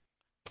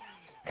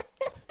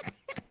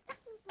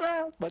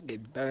 Bro,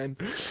 fucking done.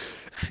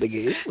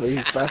 Nigga,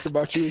 what's fast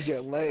about you is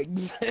your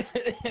legs.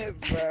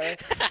 Bro.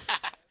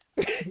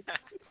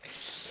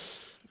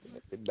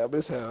 Dumb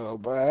as hell,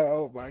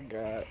 bro. Oh my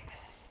god.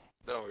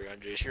 Don't worry,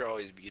 Andres. You're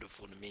always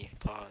beautiful to me.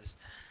 Pause.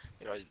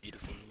 You're always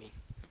beautiful to me.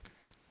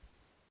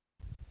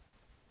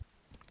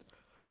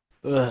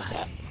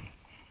 Ugh.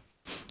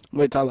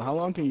 Wait, Tyler, how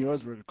long can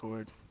yours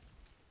record?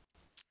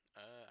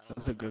 I don't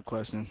That's a good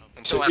question.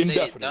 Until I say it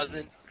indefinitely.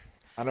 doesn't.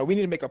 I know we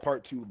need to make a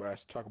part 2, bro.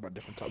 Let's talk about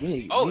different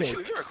topics. Oh shoot,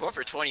 we can record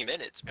for 20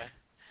 minutes, man.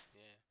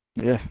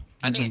 Yeah. Yeah.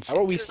 I think How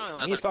about we- it's only we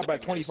lasts need to stop by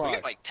 30 minutes. We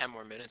 25. got like 10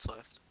 more minutes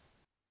left.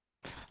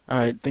 All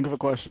right, think of a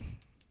question.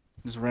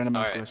 Just a random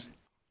ass Alright. question.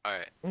 All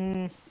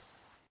right.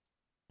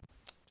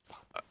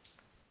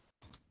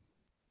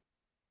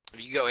 If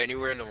you go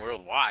anywhere in the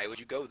world, why would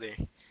you go there?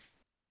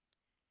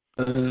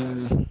 Where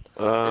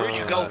would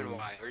you go and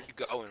why? Where'd you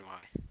go and why?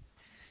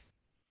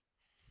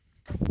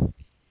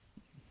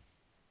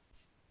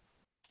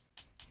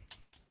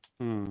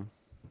 Hmm.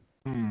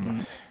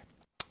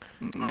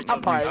 I'd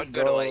probably I'd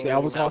go to like Yeah, I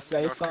was gonna South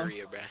say North something.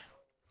 Korea, bruh.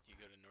 You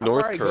go to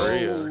North I'd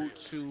Korea. Go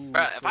to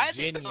Bruh, if I had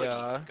the Virginia,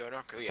 ability to go to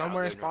North Korea,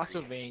 somewhere in I'll go to North Korea.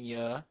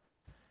 Spotsylvania.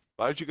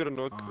 Why'd you go to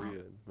North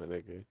Korea, my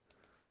nigga?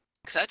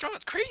 Cause that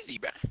joint's crazy,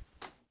 bruh.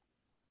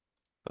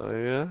 Oh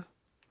yeah?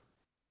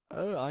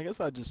 I guess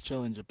I'd just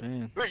chill in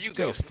Japan. Where'd you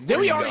go? Did we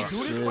Where'd you already go? do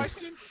this Shit.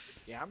 question?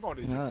 Yeah, I'm going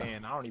to Yeah.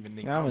 Japan. I don't even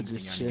think. Yeah, I I'ma don't even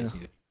just think I need chill.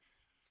 to-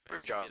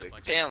 Where'd Just y'all get a go?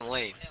 bunch Japan of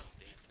lame.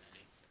 States.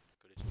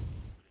 Go to Japan.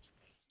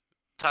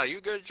 Tyler, you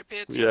go to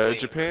Japan too? Yeah, Lame.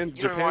 Japan-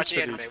 You don't even watch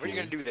Japan's anime. pretty What are you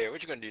gonna cool. do there?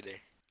 What you gonna do there?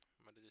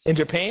 I'm gonna just In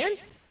Japan?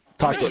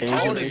 Talk I'm to gonna eat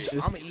Asian all the- bitches.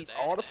 I'm gonna eat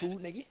all the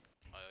food, nigga.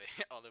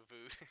 all the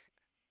food.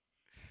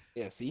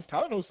 Yeah, see,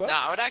 Tyler knows something.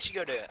 Nah, I would actually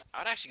go to.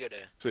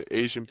 To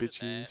Asian Go to that,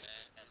 bitches.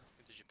 man.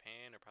 Go to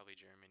Japan or probably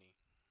Germany.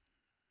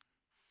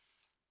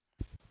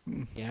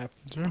 Yeah,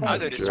 I'll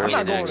go to Germany. Sweden I'm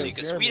not going actually, to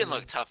cause Sweden Germany.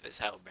 look tough as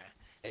hell, bruh.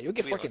 Yeah, you'll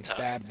get We look fucking tough.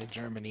 stabbed in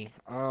Germany.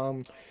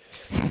 Do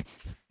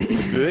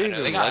they I know,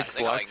 even like they got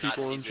black like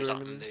people in Nazis or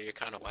something. Germany? They're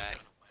kind of whack.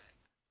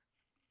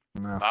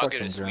 Nah, But I'll fuck go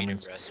to them Sweden,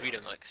 Germans. bro.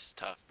 Sweden looks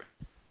tough, bro.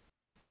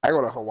 I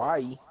go to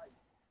Hawaii.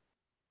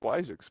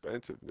 Why's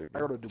expensive, I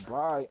go nigga? to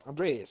Dubai.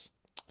 Andreas.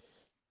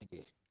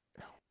 Nigga,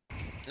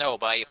 No,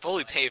 but I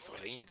fully pay for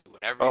it. You can do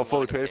whatever. Oh, you fully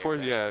want paid there, for it?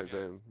 bro. Yeah,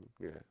 then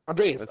yeah.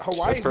 Andreas, That's-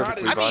 Hawaii's that's not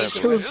perfectly as I mean,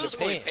 expensive shoot, as if it was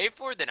fully Japan. paid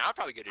for, then I'll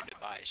probably go to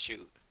Dubai.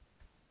 Shoot,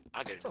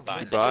 I'll go to Dubai. Dubai?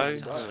 That Dubai?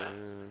 sounds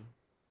fun.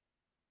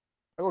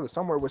 I go to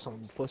somewhere with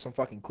some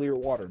fucking clear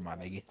water, my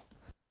nigga.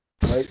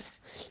 Right?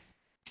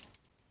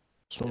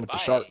 Swim with the Dubai.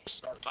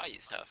 sharks. Dubai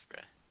is tough, bro.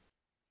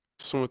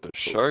 Swim with the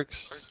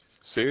sharks?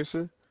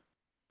 Seriously?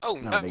 Oh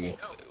No, no.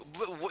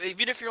 nigga.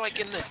 Even if you're like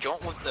in the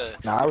joint with the.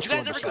 Nah, I was Did you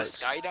guys swimming ever go with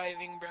sharks.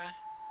 skydiving, bruh?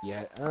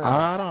 Yeah.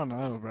 I don't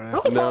know,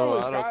 bro. No,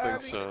 I don't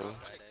think so.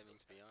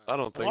 I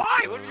don't think Why?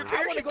 so. What if your I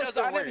want to parachute go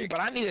doesn't skydiving, work? but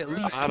I need at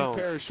least I 2 don't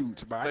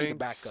parachutes, but I need to think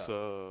back up.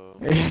 so.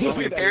 So your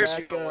Need to parachute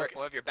back don't up. work.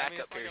 Well, if your I mean, backup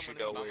it's not like I'm parachute gonna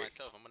don't go by work.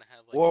 myself. I'm gonna have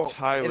like. Well,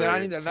 Tyler, and then I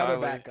need another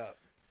Tyler. backup.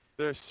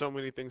 There's so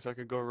many things that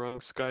could go wrong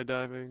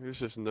skydiving. There's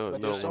just no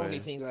But no there's so way. many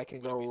things that can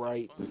It'll go be so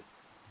right. fun.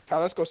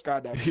 Kyle, let's go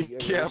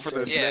skydiving. Yeah, for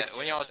the Yeah, next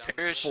when y'all's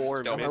parachutes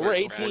 4 don't minutes we're work,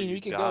 18, before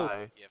we can you go.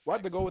 die. Yeah, We'll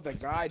have to facts. go with the This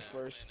guide planet,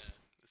 first.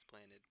 This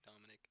planet,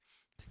 Dominic.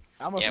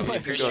 I'm gonna Yeah, play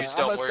when your this. parachutes I'm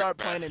don't gonna work, start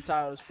bro. playing in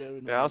Tyler's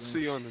field. Yeah, I'll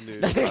see you on the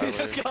news, He's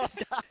just Tyler.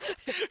 gonna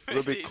die.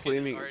 They'll be They just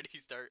cleaning. already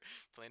start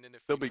planning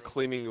their They'll be funeral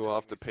cleaning you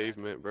off the before we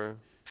pavement, bro.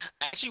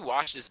 I actually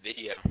watched this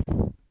video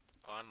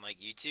on like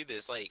YouTube.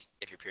 It's like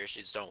if your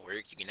parachutes don't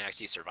work, you can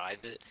actually survive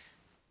it.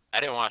 I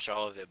didn't watch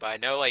all of it, but I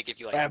know like if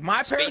you like If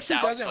my space parachute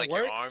out doesn't like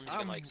work, your arms, you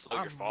can like slow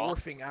I'm your fall.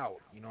 morphing out.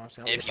 You know what I'm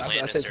saying? If you I land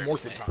a said it's certain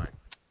morphing way. time.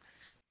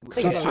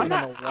 Shut up, I'm, in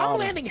not, the I'm water.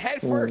 landing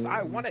head first.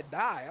 I want to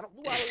die. I don't.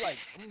 Who I look like?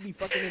 I'm gonna be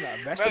fucking in a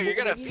Bro, vegetable. you're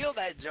gonna nigga? feel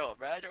that jump,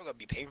 bro. That jump gonna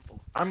be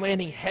painful. I'm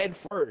landing head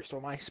first, so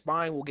my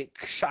spine will get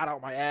shot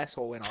out my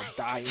asshole and I'll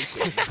die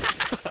instantly.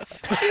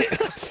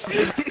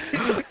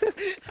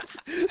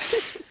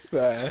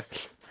 Why?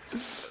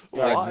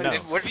 No. What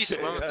if you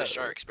swim with Yeah. the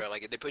sharks, bro?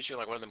 Like if they put you in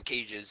like one of them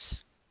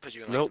cages, put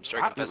you in like Nope. some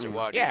shark infested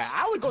waters. Yeah,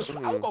 I would go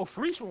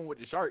free swimming with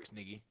the sharks,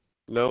 nigga.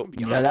 Nope.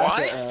 Yeah, that's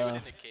Why? a, Put in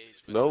a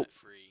cage, but Nope. not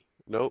free.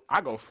 Nope.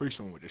 I go free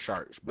swimming with the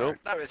sharks, bro. Nope.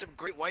 Nah, there's some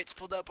great whites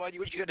pulled up on you.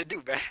 What you gonna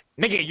do, man?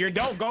 Nigga, you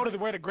don't go to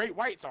where the great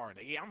whites are,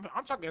 nigga.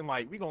 I'm talking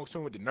like we gonna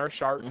swim with the nurse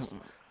sharks,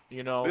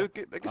 you know, They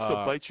can still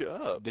uh, bite you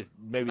up.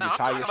 maybe Nah, the I'm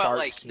tiger talking about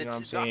like sharks. You know what I'm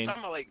I'm saying?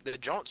 talking about like the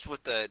jaunts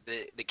with the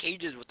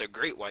cages with the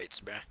great whites,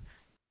 bro.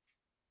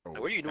 Like,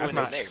 what are you doing That's in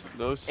not- there?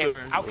 No sir.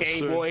 No, Okay,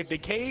 sir. well, if the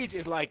cage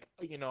is like,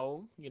 you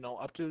know,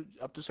 up to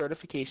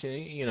certification,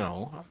 you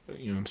know what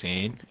I'm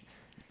saying.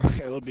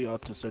 it'll be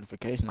up to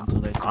certification until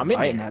they start I'm in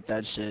biting there. at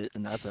that shit,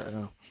 and that's a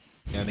L.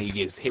 And then he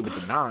gets hit with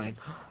the 9.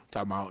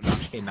 Talking about, no, I'm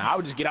just kidding. Nah, I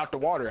would just get out the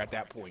water at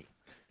that point.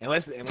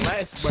 Unless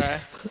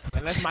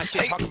my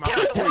shit talking about Get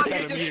out the water,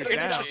 47 you meters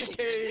just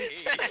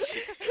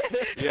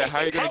down. Yeah,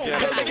 how you gonna get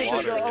out of the The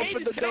water? Open cage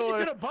is the connected door.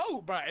 to the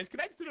boat, bro. It's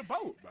connected to the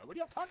boat, bro. What are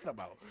y'all talking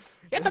about?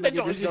 Yeah, I This thought that nigga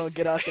joint was just gonna just.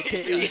 get out the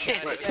cage.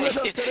 Yeah, Swim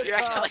up to the you're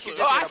acting top. like you're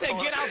Oh, I just said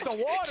gonna get pull out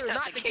the water, Get out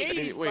not the the cage.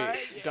 cage. Wait,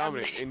 bruh.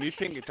 Dominic, and you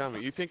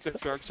think the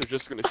sharks are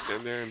just gonna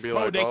stand there and be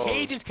Bro, like, the oh,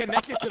 cage is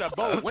connected to the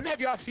boat. When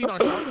have y'all seen on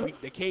Shark Week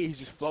the cage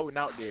just floating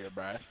out there,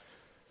 bro?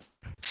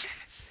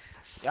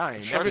 Y'all ain't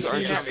never Sharks seen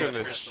aren't just that.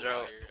 gonna-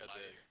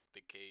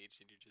 The cage,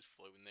 and you're just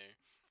floating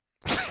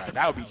there. Right,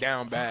 that would be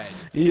down bad.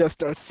 He just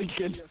starts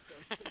sinking.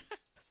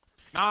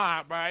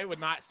 Nah, bro, it would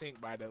not sink,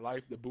 bro.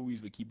 The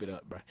buoys would keep it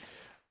up, bro.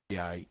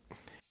 Yeah, I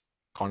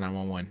call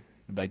 911.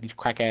 Like these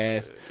crack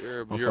ass,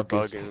 you're Motherfuckers.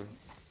 bugging.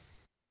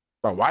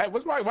 bro.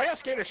 Why y'all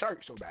scared of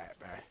sharks so bad,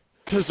 bro?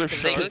 Because they're They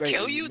sharks. can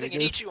kill you. They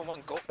can eat you in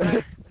one gulp. bro.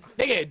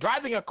 Nigga,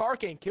 driving a car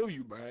can't kill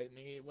you, bro.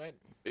 Nigga, what?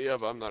 Yeah,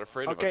 but I'm not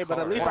afraid of Okay, a but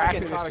car. at least Or I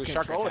can accidents try to to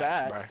shark control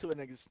attacks, that to an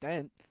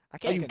extent. I No,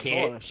 can't you control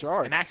can't. a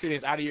shark. An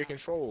accident's out of your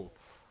control.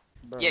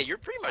 bro. Yeah, you're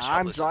pretty much I'm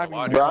helpless driving in the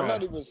water. the Bro, car. I'm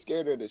not even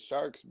scared of the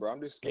sharks, bro.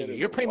 I'm just scared Nigga, of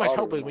you're the pretty much water,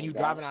 helpless my when you guy.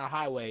 driving on a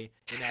highway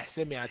in that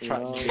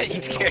semi-truck, Yeah. nigga, He's you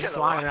know, scared of the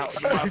flying water. out. You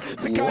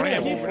motherfucker The guy said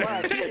ram he over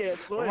black. He there. can't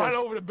swim. Run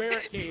over the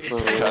barricade and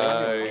shit. Kai,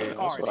 That's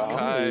what I'm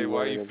Kai, really why are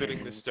worried you about.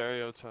 fitting the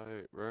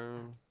stereotype, bro?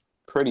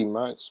 Pretty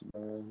much,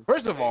 bro.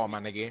 First of all, my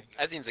nigga,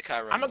 That seems like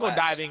Kyron. I'm gonna go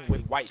diving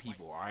with white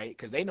people, all right?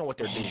 Because they know what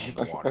they're doing in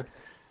the water.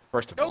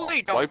 First of No, all,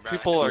 they don't. White bro.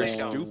 people No, are they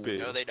don't. stupid.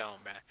 No, they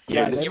don't, bro.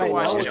 yeah, they you ever know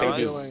watch what they're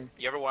Jaws? doing.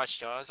 You ever watch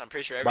Jaws? I'm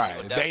pretty sure every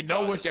single Right, death they in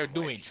know Jaws what is they're white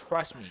doing. people.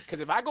 Trust me, because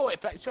if I go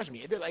to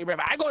me, they're like, if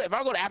I go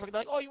to Africa,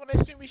 they're like, oh, you want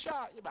to see me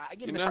shot? I get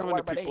You in the know how shark many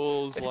water, but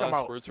people's they talking last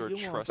about, words are "You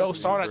want trust throw me,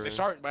 salt at bro." the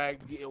shark bag,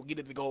 it'll get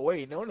it to go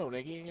away. No,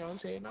 nigga, you know what I'm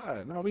saying?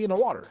 No, we in the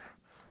water.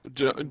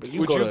 Jo- But Would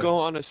you you go to- go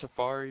on a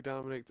safari,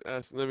 Dominic?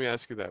 Let me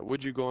ask you that.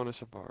 Would you go on a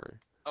safari?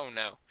 Oh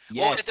no. Well,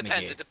 Yes, it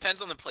depends. nigga. It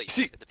depends on the place.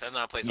 See- It depends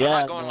on the place. Yeah, I'm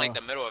not going like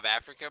no. the middle of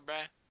Africa, bruh.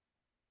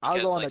 I'll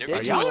Because, go on like, a they're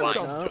Disney Y'all Disney are one,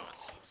 some huh?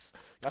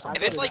 y'all some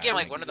If it's like in dumb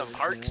like one of them niggas.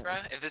 parks,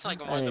 bruh. If it's like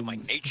one of them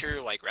like nature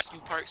like rescue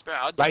parks, bruh.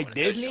 I'll do one Like of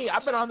those Disney, joints.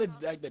 I've been on the No,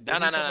 Disney no,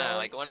 no, safari. no.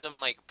 Like one of them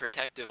like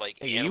protective like.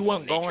 Hey, you animal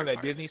wouldn't go nature on a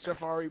parks, Disney bruh.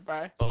 safari,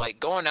 bro? But like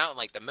going out in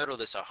like the middle of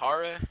the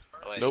Sahara,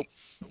 like Nope.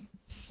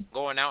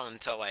 going out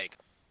into like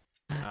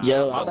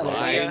Yo, I the better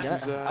lions have a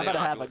is, gun. I they better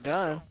don't have do a it,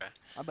 gun. bruh.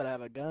 I better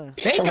have a gun.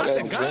 They got the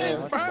Yeah,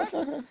 guns, yeah.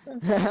 bro.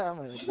 I'm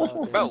gonna go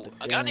out there Bro, with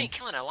the a gun gun. ain't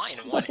killing a lion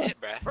in one hit,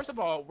 bruh. First of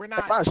all, we're not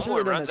If I Someone shoot him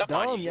in runs the up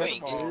on you, dome, you yes, ain't he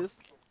getting- is.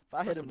 If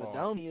I hit him in the First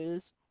of all- dome, he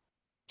is.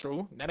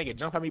 true. That nigga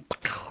jump at me.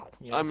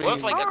 You know, I What if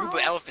mean- like a group of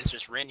elephants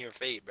just ran your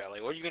fade, bro?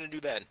 Like, what are you gonna do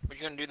then? What are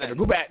you gonna do If a then?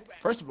 group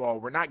at, first of all,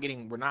 we're not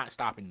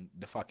stopping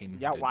the fucking.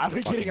 Yeah, the- why are the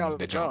we getting fucking- out of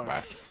the jump,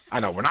 car? bro. I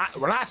know we're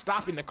not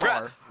stopping the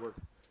car.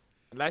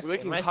 Unless They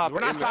can unless hop we're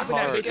not in the stopping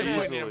that car big in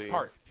easily. the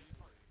park.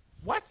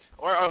 What?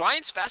 Or are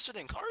lions faster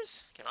than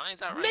cars? Can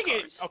lions outrun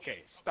Nigga, cars?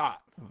 okay,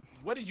 stop.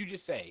 What did you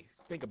just say?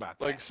 Think about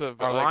that. Like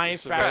Are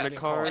lions faster Savannah than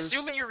cars?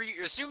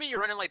 Assuming you're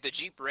running like the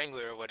Jeep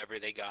Wrangler or whatever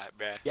they got,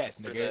 bruh. Yes,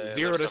 For nigga. the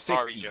 0 to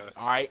Safari 60. Joes.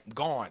 All right,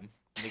 gone,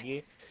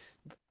 nigga.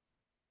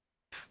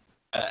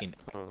 Fucking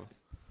Oh.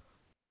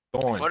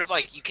 gone. What if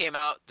like you came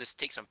out, just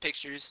take some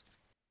pictures,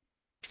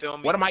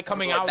 film me? What am I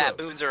coming like out of?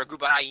 baboons or a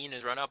group of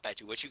hyenas run up at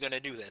you. What you gonna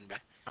do then, bruh?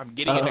 I'm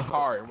getting in the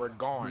car and we're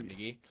gone,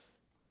 nigga.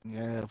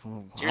 Yeah,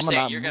 well, You're I'ma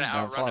saying not you're gonna move that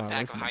outrun far a away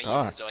pack of from the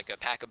hyenas car. or like a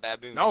pack of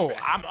baboons? No, bruh?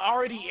 I'm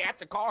already at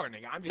the car,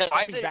 nigga. I'm No, just I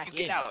hopping said back if you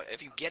in. get out.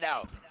 If you get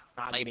out,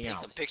 Not like getting take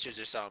out. some pictures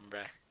or something,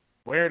 bruh.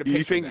 Where are the Do you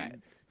pictures think? at?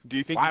 Do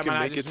you think Why you am I can not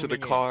make it just to the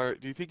zooming in? car?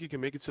 Do you think you can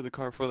make it to the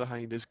car before the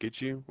hyenas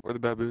get you, or the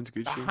baboons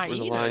get The you, or the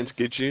lions hyenas?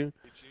 get you?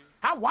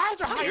 How? Why is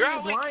there You're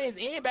hyenas, out, like- lions,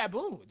 and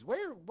baboons?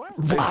 Where?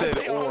 I said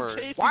They all or.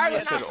 chasing Why are you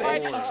they not said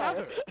fighting each or.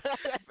 other?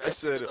 I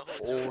said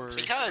or.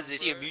 Because they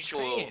see a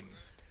mutual. Saying.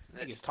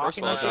 Niggas First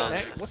talking of all, and shit.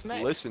 Dominic, Next. What's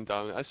next? Listen,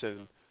 Dominic. I said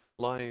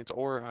lions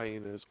or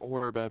hyenas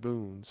or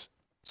baboons.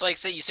 So like,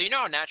 say you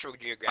know how Natural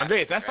Geographic.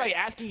 Andreas, that's right? like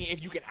asking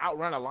if you can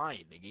outrun a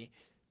lion, nigga.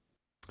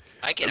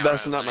 I can.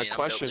 That's outrun not a my lion, I'm built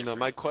question, though. different.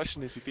 My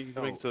question is, you think you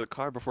can make No. it to the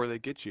car before they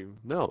get you?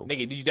 No.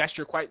 Nigga, that's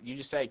your question. You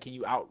just said, can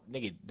you out,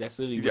 nigga? That's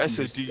literally what I you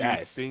said, just do you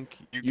asked. think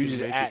you You can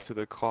just make asked- it to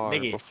the car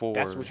Nigga, before?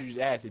 that's what you just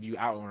asked. If you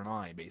outrun a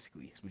lion,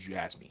 basically, is what you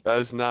asked me. That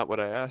is not what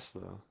I asked,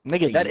 though.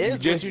 Nigga, that You is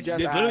what you just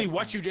that's literally asked.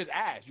 what you just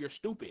asked. You're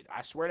stupid.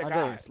 I swear to God.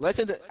 Andreas,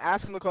 listen to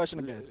ask him the question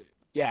again.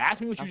 Yeah, ask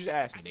me what you just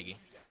asked me, nigga.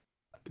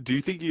 Do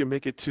you think you can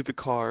make it to the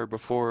car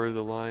before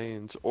the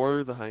lions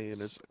or the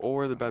hyenas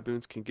or the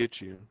baboons can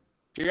get you?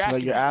 You're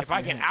asking, you're me if I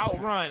asking can him.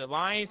 outrun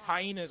lions,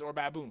 hyenas, or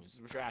baboons. Is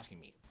what you're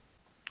asking me.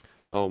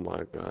 Oh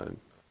my God.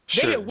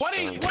 Nigga, Sure. what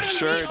are you? What are you?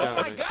 Sure, Oh my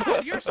Dominic.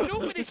 God, you're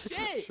stupid as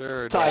shit.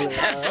 Sure. Tyler,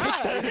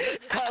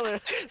 Dominic. Tyler,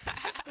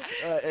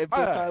 hey,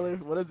 Tyler,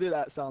 what does it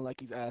sound like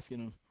he's asking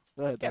him?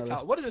 Go ahead, Yeah, Tyler.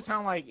 Tyler, what does it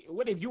sound like?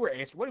 What if you were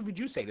answering? What would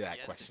you say to that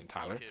Yes, question, you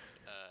Tyler? could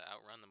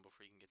outrun them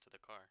before you can get to the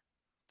car.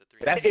 The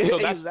three.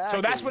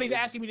 So that's what he's Exactly.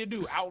 asking me to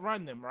do.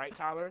 Outrun them, right,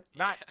 Tyler?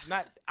 Not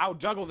out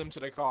juggle them to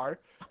the car,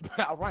 but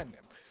outrun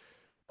them.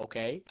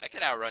 Okay. I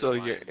could outrun. So a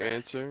your lion, bro.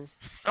 answer?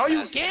 No, you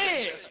Yes.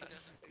 can't.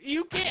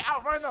 You can't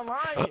outrun the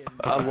lion.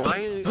 A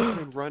lion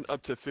can run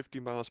up to 50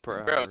 miles per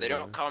hour. Bro, they bro.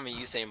 don't call me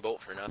Usain Bolt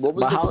for nothing. What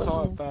was But the how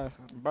question? far,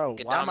 bro?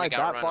 Get Why am I Dominic that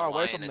outrun far a away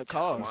lion from the and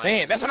car? lion.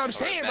 Saying that's what I'm Or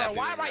saying, bro.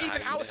 Why am I baboon,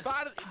 even hyena.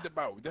 outside of the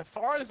bro? The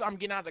farthest I'm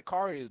getting out of the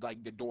car is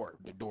like the door,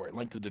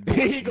 length of the door.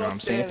 He You know what gonna I'm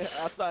saying?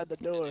 stand outside the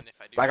And door. then if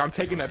I do Like get I'm to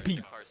the taking a car, peek.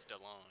 The car's still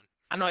on.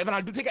 I know if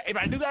I do that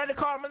in the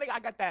car, I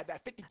got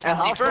that 50. And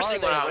See, how first far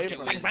thing are when they I away was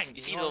from bang, you? bang,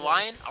 you see the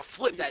lion, I'll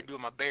flip that dude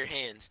with my bare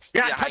hands.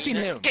 You're See not the touching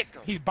hyena? him. Kick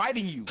him. He's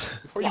biting you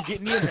before you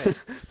get near him.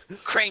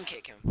 Crane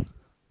kick him.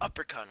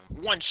 Uppercut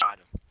him. One shot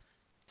him.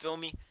 Feel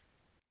me?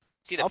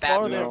 See the How far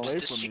are they baboon, away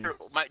just the from sheer,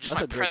 you? my That's a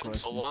good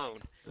presence question. alone.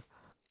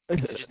 To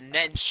just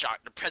Ned shot,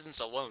 the presence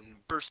alone,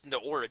 bursting the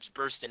aura, just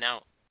bursting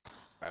out.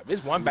 If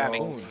it's one No.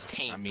 baboon,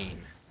 I mean,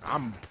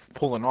 I'm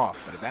pulling off.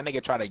 But if that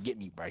nigga try to get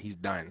me, bro, he's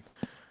done.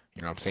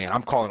 You know what I'm saying?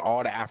 I'm calling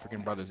all the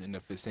African brothers in the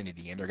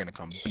vicinity, and they're gonna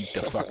come beat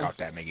the fuck out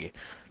that nigga.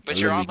 But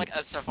you're on Literally. like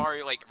a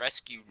safari, like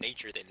rescue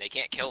nature. Then they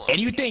can't kill him. And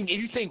you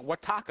think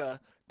Wataka,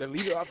 the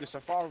leader of the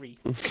safari,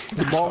 Won't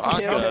Wataka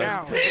kill him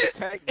down, to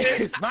protect me.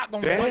 is not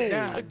gonna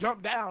Dang.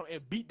 jump down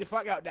and beat the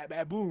fuck out that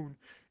baboon.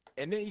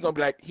 And then he gonna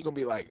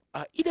be like,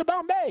 Ida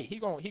Bombay. He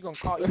gonna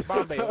call Ida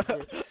Bombay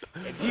over,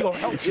 and he gonna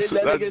help you.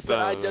 That nigga That's said,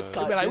 I dumb, just man.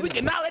 caught He be like, we you.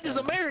 cannot let this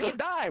American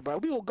die, bro.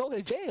 We will go to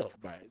jail,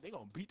 bro. They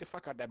gonna beat the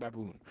fuck out that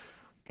baboon.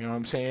 You know what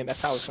I'm saying?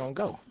 That's how it's gonna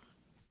go.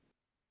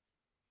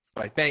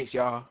 Like, thanks,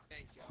 y'all.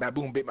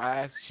 Baboon bit my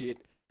ass, shit,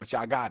 but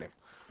y'all got him.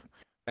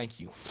 Thank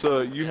you.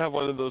 So you have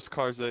one of those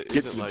cars that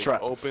Get to isn't the like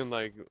truck. open,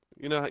 like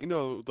you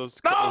know those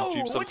No,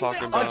 Jeeps I'm what you talking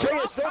think? about.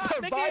 Andreas, they're Soft top,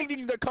 nigga. providing the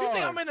You think car.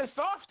 I'm in a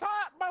soft top,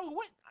 bro?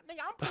 What, nigga?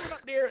 I'm pulling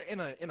up there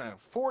in a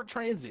Ford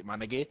Transit, my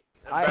nigga.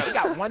 They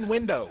got one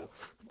window.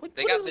 What,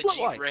 They what got does the this look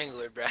Jeep like?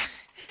 Wrangler, bro.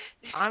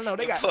 I don't know.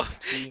 They got.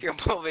 See, You can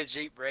pull a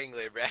Jeep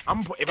Wrangler, bro.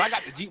 if I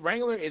got the Jeep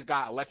Wrangler, it's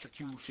got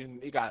electrocution.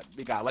 It got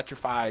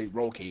electrified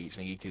roll cage,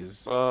 nigga.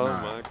 Cause Oh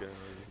nah, my God.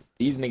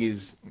 these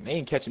niggas, they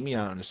ain't catching me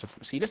out on the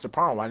safari. See, that's the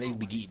problem. Why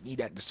niggas need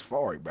that the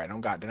safari, bro.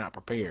 They're not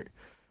prepared.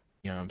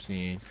 You know what I'm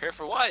saying? Here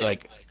for what?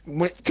 Like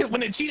when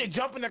the cheetah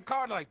jump in the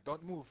car, they're like,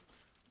 don't move.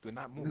 Do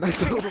not move.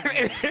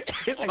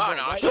 It's like, Hold on,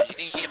 bro, ostrich. what? You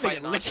think you can fight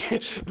an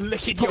ostrich?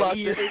 Licking Pull your out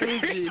ear. the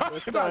Uzi, Talking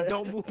let's about start.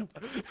 don't move.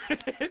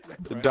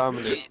 Like,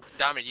 Dominic.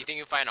 Dominic, do you think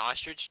you can fight an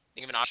ostrich?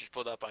 Think if an ostrich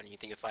pulled up on you, you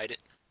think you fight it?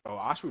 Oh,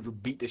 ostrich will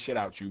beat the shit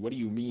out you. What do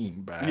you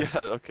mean, bro? Yeah.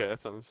 Okay,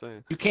 that's what I'm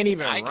saying. You can't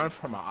even I run can-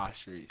 from an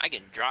ostrich. I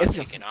can drop It's-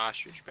 kick an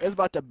ostrich, bro. It's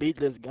about to beat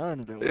this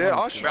gun. If it Yeah,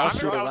 wants ostrich. to. I'll I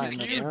shoot remember it I was right a in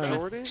the kid, gun.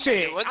 Jordan. Shit,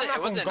 It wasn't- I'm not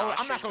it wasn't gonna an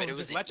go. I'm not ostrich, gonna but it was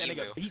just an let that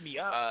emu. nigga beat me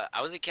up.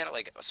 I was a kid at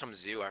like some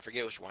zoo. I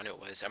forget which one it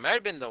was. It might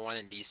have been the one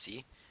in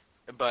DC.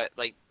 But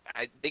like,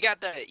 they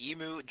got the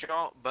emu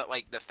jaunt, but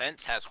like the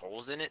fence has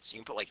holes in it, so you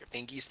can put like your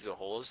fingies through the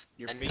holes.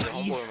 Your and the fingies?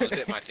 homeboy almost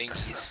bit my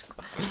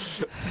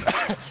fingies.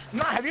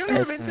 Nah, have you ever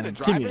been to the Listen, give me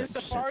drive-in that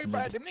safari, shit,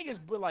 bro? nigga. Them niggas,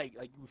 but like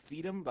you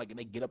feed them, like, and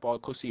they get up all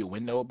close to your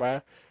window,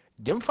 bro.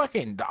 Them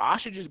fucking the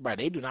ostriches, bro.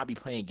 They do not be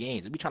playing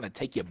games. They be trying to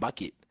take your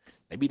bucket.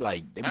 They be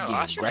like, they be No, getting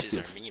ostriches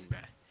aggressive. are mean, bro.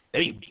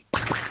 They be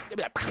they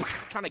be like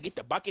trying to get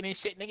the bucket and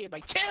shit. Nigga,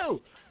 like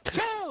chill.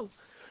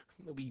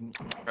 It'll be,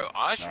 Bro,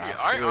 ostrich,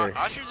 I swear.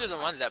 ostriches are the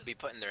ones that be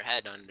putting their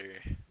head under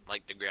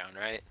like the ground,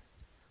 right?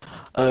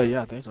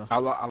 Yeah, I think so. a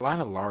lot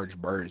of large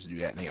birds do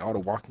that. They all the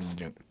walking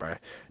junk, bro.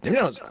 Them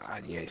don't.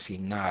 Yeah, see,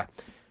 nah.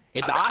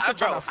 If the ostrich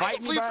trying to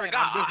fight me, bro, and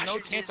there's no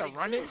chance of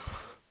running. You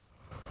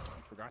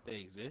forgot they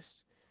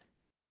exist.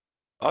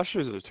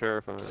 Ostriches are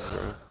terrifying,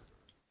 bro.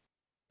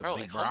 Bro,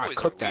 Big like I homeboys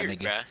cook are that weird,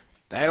 nigga. bruh.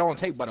 That don't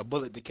take but a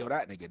bullet to kill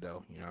that nigga,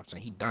 though. You know what I'm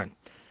saying? He done.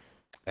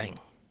 Dang.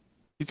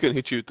 He's gonna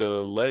hit you with the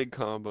leg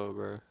combo,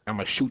 bro. I'm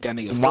gonna shoot that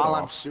nigga foot While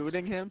I'm off.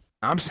 shooting him,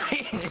 I'm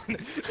saying.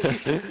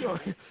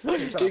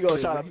 he gonna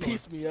try to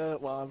piece me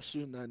up while I'm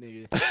shooting that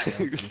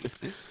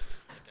nigga.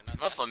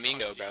 I'm a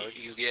flamingo, bro. What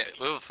if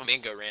a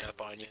flamingo ran up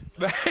on you?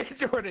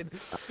 Jordan.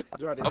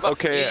 What about,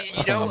 Okay,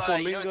 you know in Central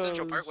flamingos-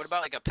 Park, what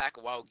about like a pack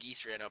of wild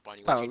geese ran up on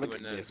you? Oh, What you look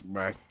doing at then? this,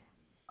 bro.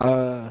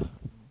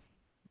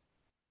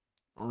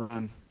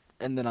 Run,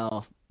 and then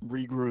I'll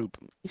regroup.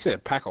 He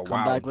said pack of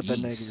Come wild back with the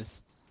geese.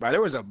 niggas. Bro,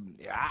 there was a.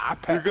 You're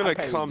gonna I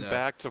paid come the-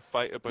 back to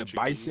fight a bunch of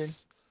bison?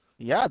 geese.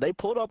 Yeah, they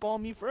pulled up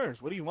on me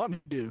first. What do you want me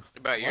to do?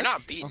 Bro, you're What?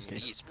 not beating Okay.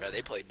 geese, bro.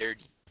 They play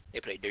dirty.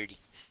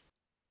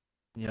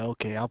 Yeah,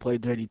 okay. I'll play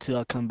dirty too.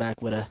 I'll come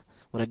back with a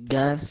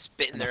gun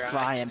Spitting and a their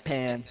frying eye.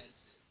 pan.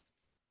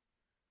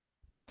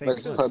 Like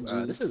This is,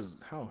 PUBG. this is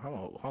how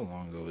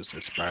long ago is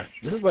this, bro?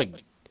 This is like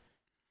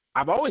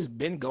I've always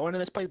been going to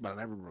this place, but I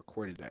never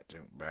recorded that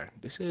junk, bro.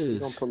 This You is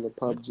don't pull a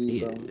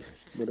PUBG, yeah. bro.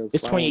 With a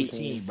It's frying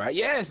 2018, bro.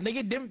 Yes,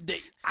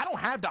 nigga. I don't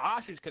have the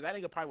ostrich because that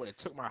nigga probably would have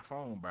took my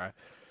phone, bro.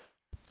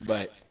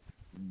 But,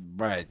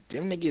 bro,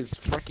 them niggas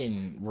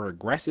fucking were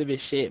aggressive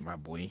as shit, my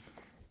boy.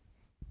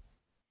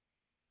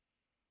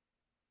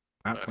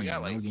 Not We playing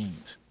got, no like-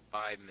 games.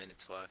 5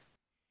 minutes left.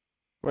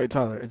 Wait,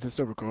 Tyler, is it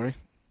still recording?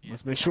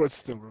 Let's make sure it's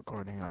still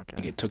recording. Okay.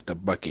 Nigga took the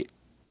bucket.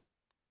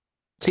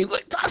 See,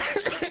 look,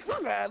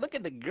 man, look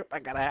at the grip I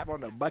gotta have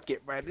on the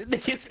bucket, bro. The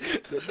niggas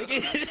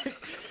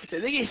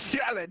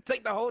trying to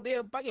take the whole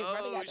damn bucket, bro. They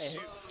Oh got that-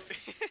 shoot!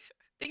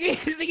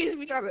 Niggas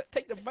be trying to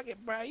take the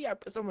bucket, bro. You gotta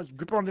put so much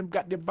grip on them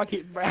goddamn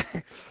bucket, bro.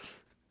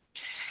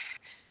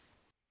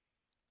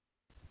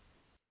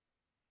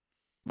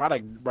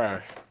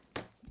 Bro.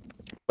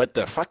 But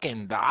the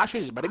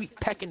ostriches, but they be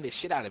pecking the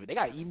shit out of it. They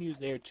got emus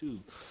there too.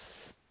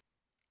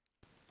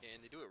 Yeah,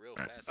 and they do it real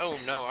fast. Oh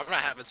no, I'm not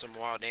having some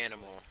wild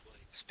animal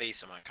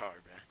space in my car,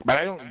 bro.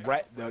 But I don't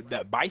wreck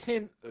the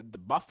bison, the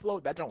buffalo.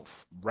 That don't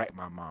wreck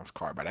my mom's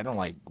car, but I don't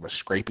like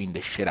scraping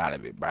the shit out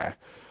of it, bro.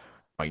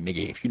 Like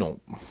nigga, if you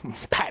don't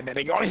pat that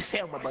nigga on his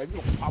head, bro, you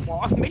gonna pop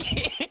off,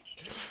 nigga.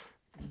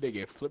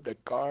 Nigga, flip the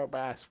car, bro.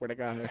 I swear to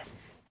God.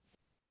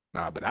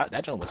 Nah, but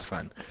that joint was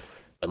fun.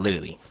 But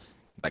literally,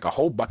 like a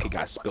whole bucket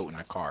got spilled in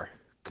the car,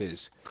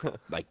 cause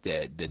like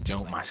the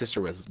joint, my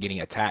sister was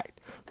getting attacked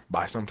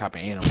by some type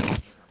of animal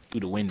through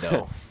the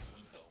window.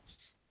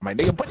 I'm like,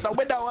 nigga, put the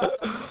window up.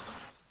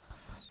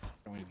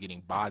 And he was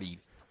getting bodied.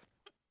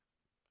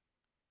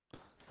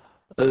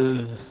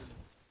 Uh,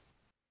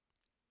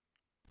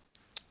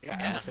 Yeah,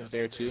 elephants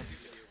there too.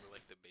 Where,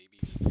 like, the baby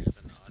was grabbing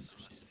the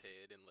ostrich's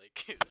head and like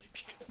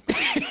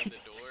smashing the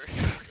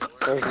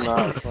door. That's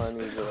not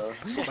funny,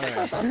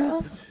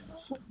 bro.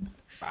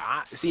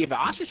 See, if an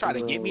ostrich try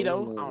to get me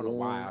though, I don't know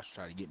why ostrich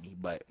try to get me,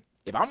 but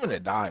if I'm gonna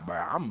die, bro,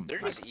 I'm They're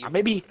like, just evil.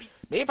 maybe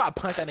if I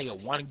punch that nigga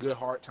one good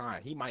hard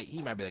time, he might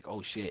be like,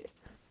 oh shit,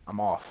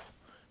 I'm off.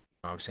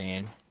 You know what I'm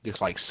saying?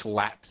 Just like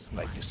slaps,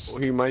 like just.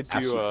 Well, he might do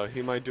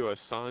Absolutely. a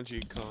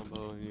Sanji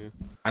combo on you.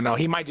 I know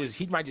he might just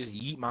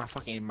yeet my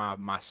fucking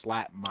my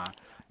slap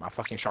my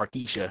fucking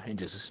Sharkeisha and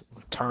just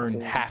turn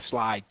half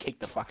slide, kick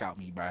the fuck out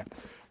me, bro,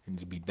 and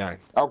just be done.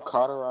 I'll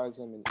cauterize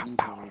him and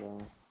eat him,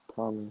 bro.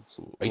 Promise.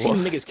 Like, you see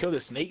them niggas kill the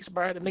snakes,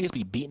 bro? Them niggas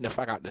be beating the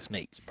fuck out the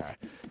snakes, bro.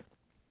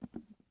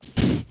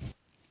 this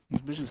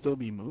bitch should still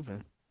be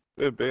moving.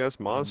 They have big ass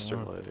monster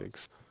No.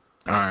 legs.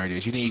 Alright,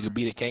 dude. You think you could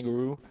beat a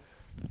kangaroo?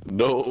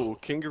 No,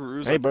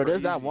 kangaroos. Hey, are bro,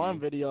 there's that crazy. one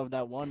video of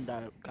that one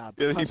that got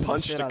Yeah, he punched the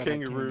punched shit a out of that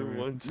kangaroo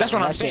one time. That's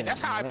what I'm That saying. shit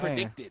That's how I was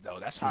predicted, though.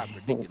 That's how I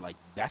predicted. Like,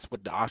 that's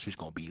what the ostrich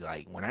gonna be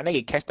like. When that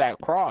nigga catch that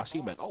cross, he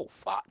be like, oh,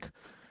 fuck.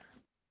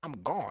 I'm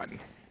gone.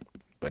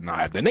 But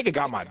nah, if the nigga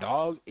got my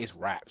dog, it's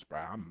raps, bro.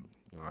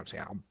 You know what I'm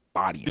saying? I'm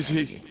bodying Is that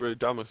he? nigga. Bro,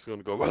 Damas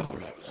gonna go.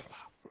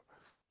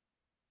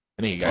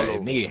 The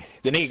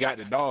nigga got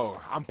the dog.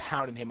 I'm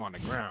pounding him on the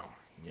ground.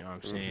 You know what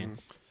I'm saying?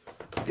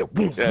 Yeah,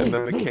 and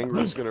then the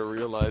kangaroo's gonna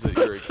realize that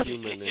you're a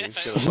human and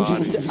he's gonna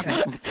body you.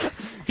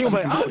 He was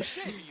like, oh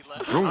shit. He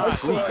left Vroom, the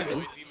vroom.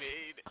 noise he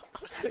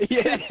made.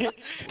 Yeah.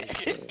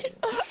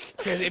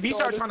 Because if he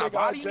start This trying to nigga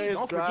body me, Andreas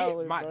don't forget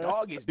growling, my bro.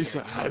 dog is He's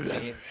there. like, You know what I'm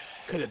saying?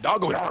 Because the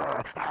dog goes,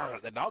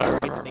 the dog goes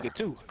get the nigga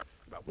too.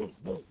 Like, boom,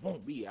 boom,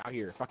 boom. We out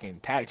here fucking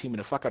tag teaming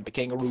the fuck out the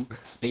kangaroo.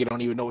 Nigga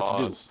don't even know what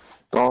to do. Pause.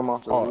 Throw him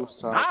off the Oh,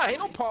 rooftop. nah, ain't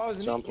no pause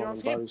in it. You know Jump what on I'm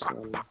the saying? body Pop,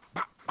 slam. pop,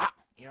 pop, pop.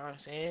 You know what I'm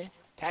saying?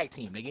 Tag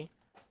team, nigga.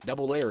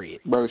 Double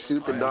lariat. Bro,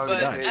 shoot the dog in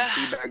the But- head,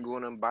 teabag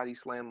on him, body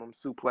slam him,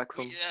 suplex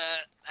him, Yeah,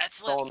 that's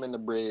throw like him in the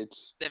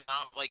bridge, the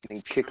amount like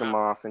and kick him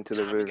off into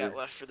the time we got river.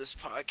 left for this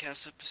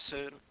podcast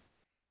episode.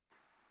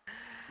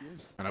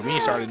 I know, we need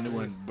to start a new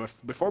one, but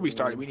before we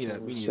start, we need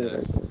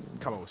to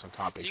come up with some So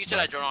topics. you should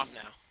I join off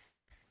now?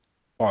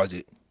 Pause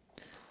it.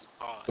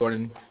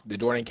 Pause. The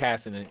Jordan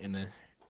cast in the